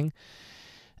everything.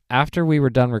 After we were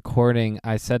done recording,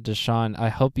 I said to Sean, I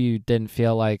hope you didn't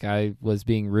feel like I was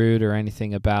being rude or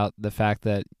anything about the fact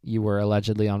that you were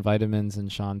allegedly on vitamins.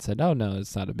 And Sean said, oh, no,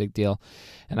 it's not a big deal.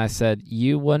 And I said,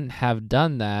 you wouldn't have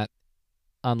done that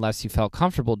unless you felt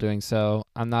comfortable doing so.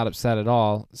 I'm not upset at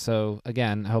all. So,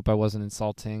 again, I hope I wasn't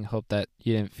insulting. Hope that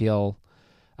you didn't feel,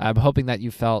 I'm hoping that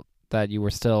you felt that you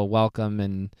were still welcome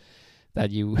and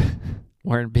that you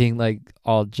weren't being like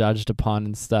all judged upon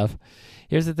and stuff.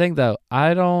 Here's the thing though,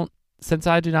 since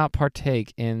I do not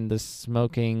partake in the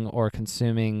smoking or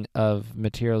consuming of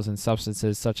materials and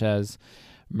substances such as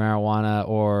marijuana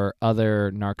or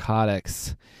other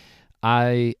narcotics,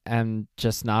 I am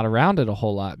just not around it a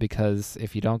whole lot because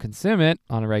if you don't consume it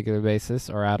on a regular basis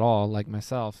or at all, like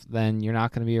myself, then you're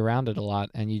not going to be around it a lot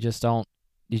and you just don't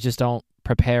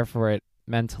prepare for it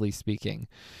mentally speaking.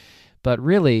 But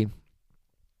really,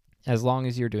 as long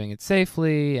as you're doing it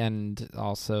safely and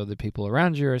also the people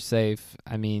around you are safe,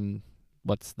 I mean,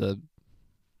 what's the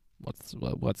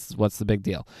big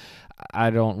deal?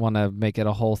 I don't want to make it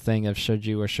a whole thing of should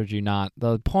you or should you not.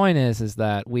 The point is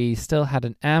that we still had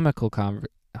an amicable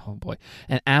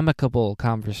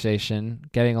conversation,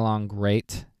 getting along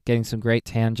great, getting some great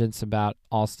tangents about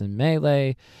Austin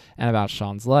Melee and about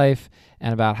Sean's life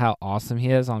and about how awesome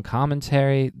he is on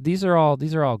commentary. These are all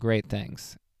great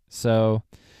things. So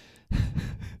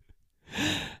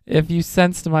if you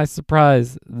sensed my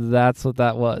surprise, that's what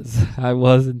that was. I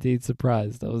was indeed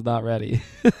surprised. I was not ready.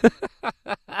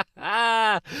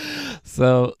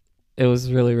 So it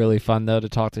was really, really fun though to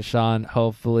talk to Sean.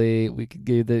 Hopefully we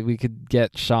could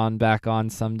get Sean back on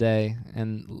someday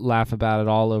and laugh about it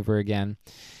all over again.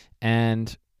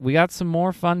 And we got some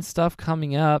more fun stuff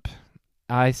coming up.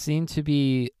 I seem to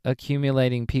be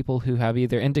accumulating people who have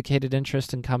either indicated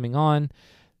interest in coming on,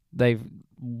 they've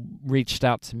reached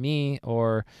out to me,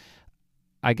 or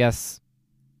I guess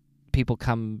people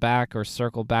come back or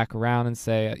circle back around and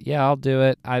say, yeah, I'll do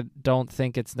it. I don't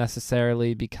think it's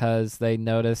necessarily because they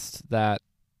noticed that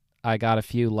I got a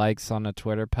few likes on a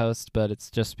Twitter post, but it's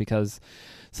just because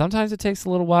sometimes it takes a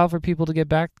little while for people to get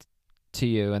back to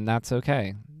you, and that's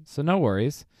okay. So no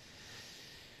worries.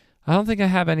 I don't think I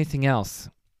have anything else.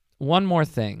 One more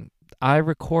thing. I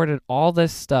recorded all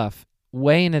this stuff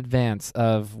way in advance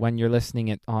of when you're listening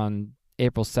it on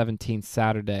April 17th,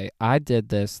 Saturday. I did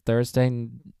this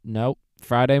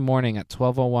Friday morning at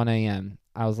 12:01 a.m.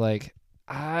 I was like,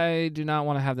 I do not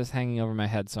want to have this hanging over my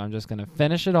head, so I'm just going to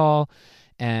finish it all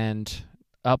and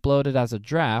upload it as a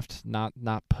draft, not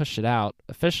push it out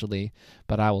officially,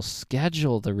 but I will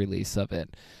schedule the release of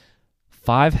it.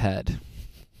 5 head.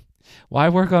 Why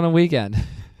work on a weekend?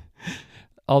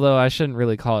 Although I shouldn't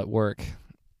really call it work.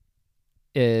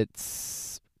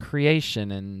 It's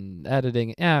creation and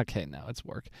editing. Okay, no, it's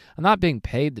work. I'm not being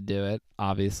paid to do it,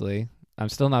 obviously. I'm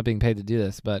still not being paid to do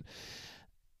this, but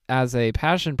as a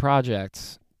passion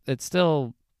project, it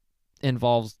still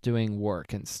involves doing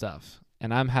work and stuff.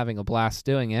 And I'm having a blast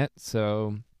doing it,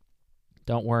 so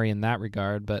don't worry in that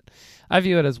regard. But I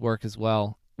view it as work as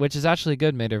well, which is actually a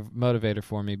good motivator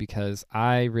for me because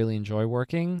I really enjoy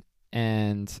working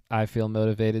and I feel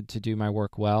motivated to do my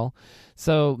work well.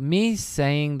 So me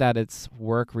saying that it's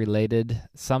work related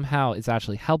somehow is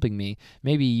actually helping me.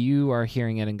 Maybe you are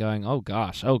hearing it and going, oh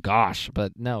gosh,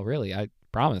 but no, really, I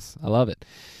promise, I love it.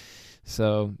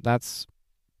 So that's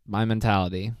my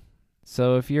mentality.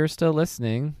 So if you're still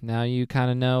listening, now you kind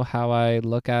of know how I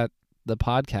look at the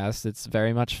podcast. It's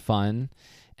very much fun.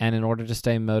 And in order to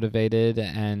stay motivated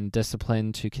and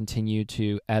disciplined to continue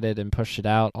to edit and push it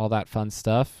out, all that fun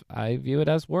stuff, I view it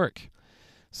as work.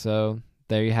 So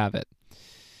there you have it.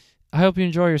 I hope you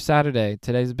enjoy your Saturday.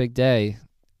 Today's a big day.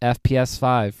 FPS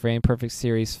 5, Frame Perfect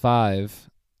Series 5,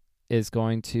 is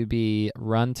going to be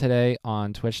run today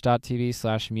on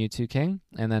twitch.tv/MewTwoKing.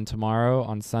 And then tomorrow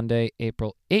on Sunday,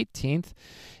 April 18th,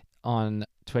 on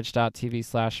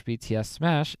twitch.tv/BTS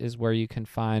Smash is where you can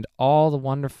find all the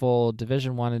wonderful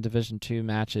Division 1 and Division 2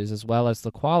 matches, as well as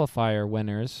the qualifier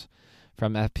winners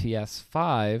from FPS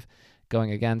 5 going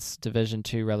against Division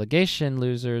 2 relegation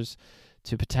losers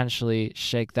to potentially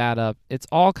shake that up. It's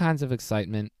all kinds of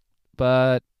excitement,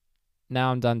 but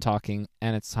now I'm done talking,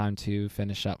 and it's time to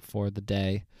finish up for the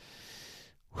day.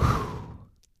 Whew.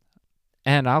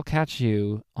 And I'll catch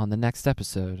you on the next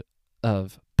episode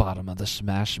of Bottom of the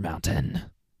Smash Mountain.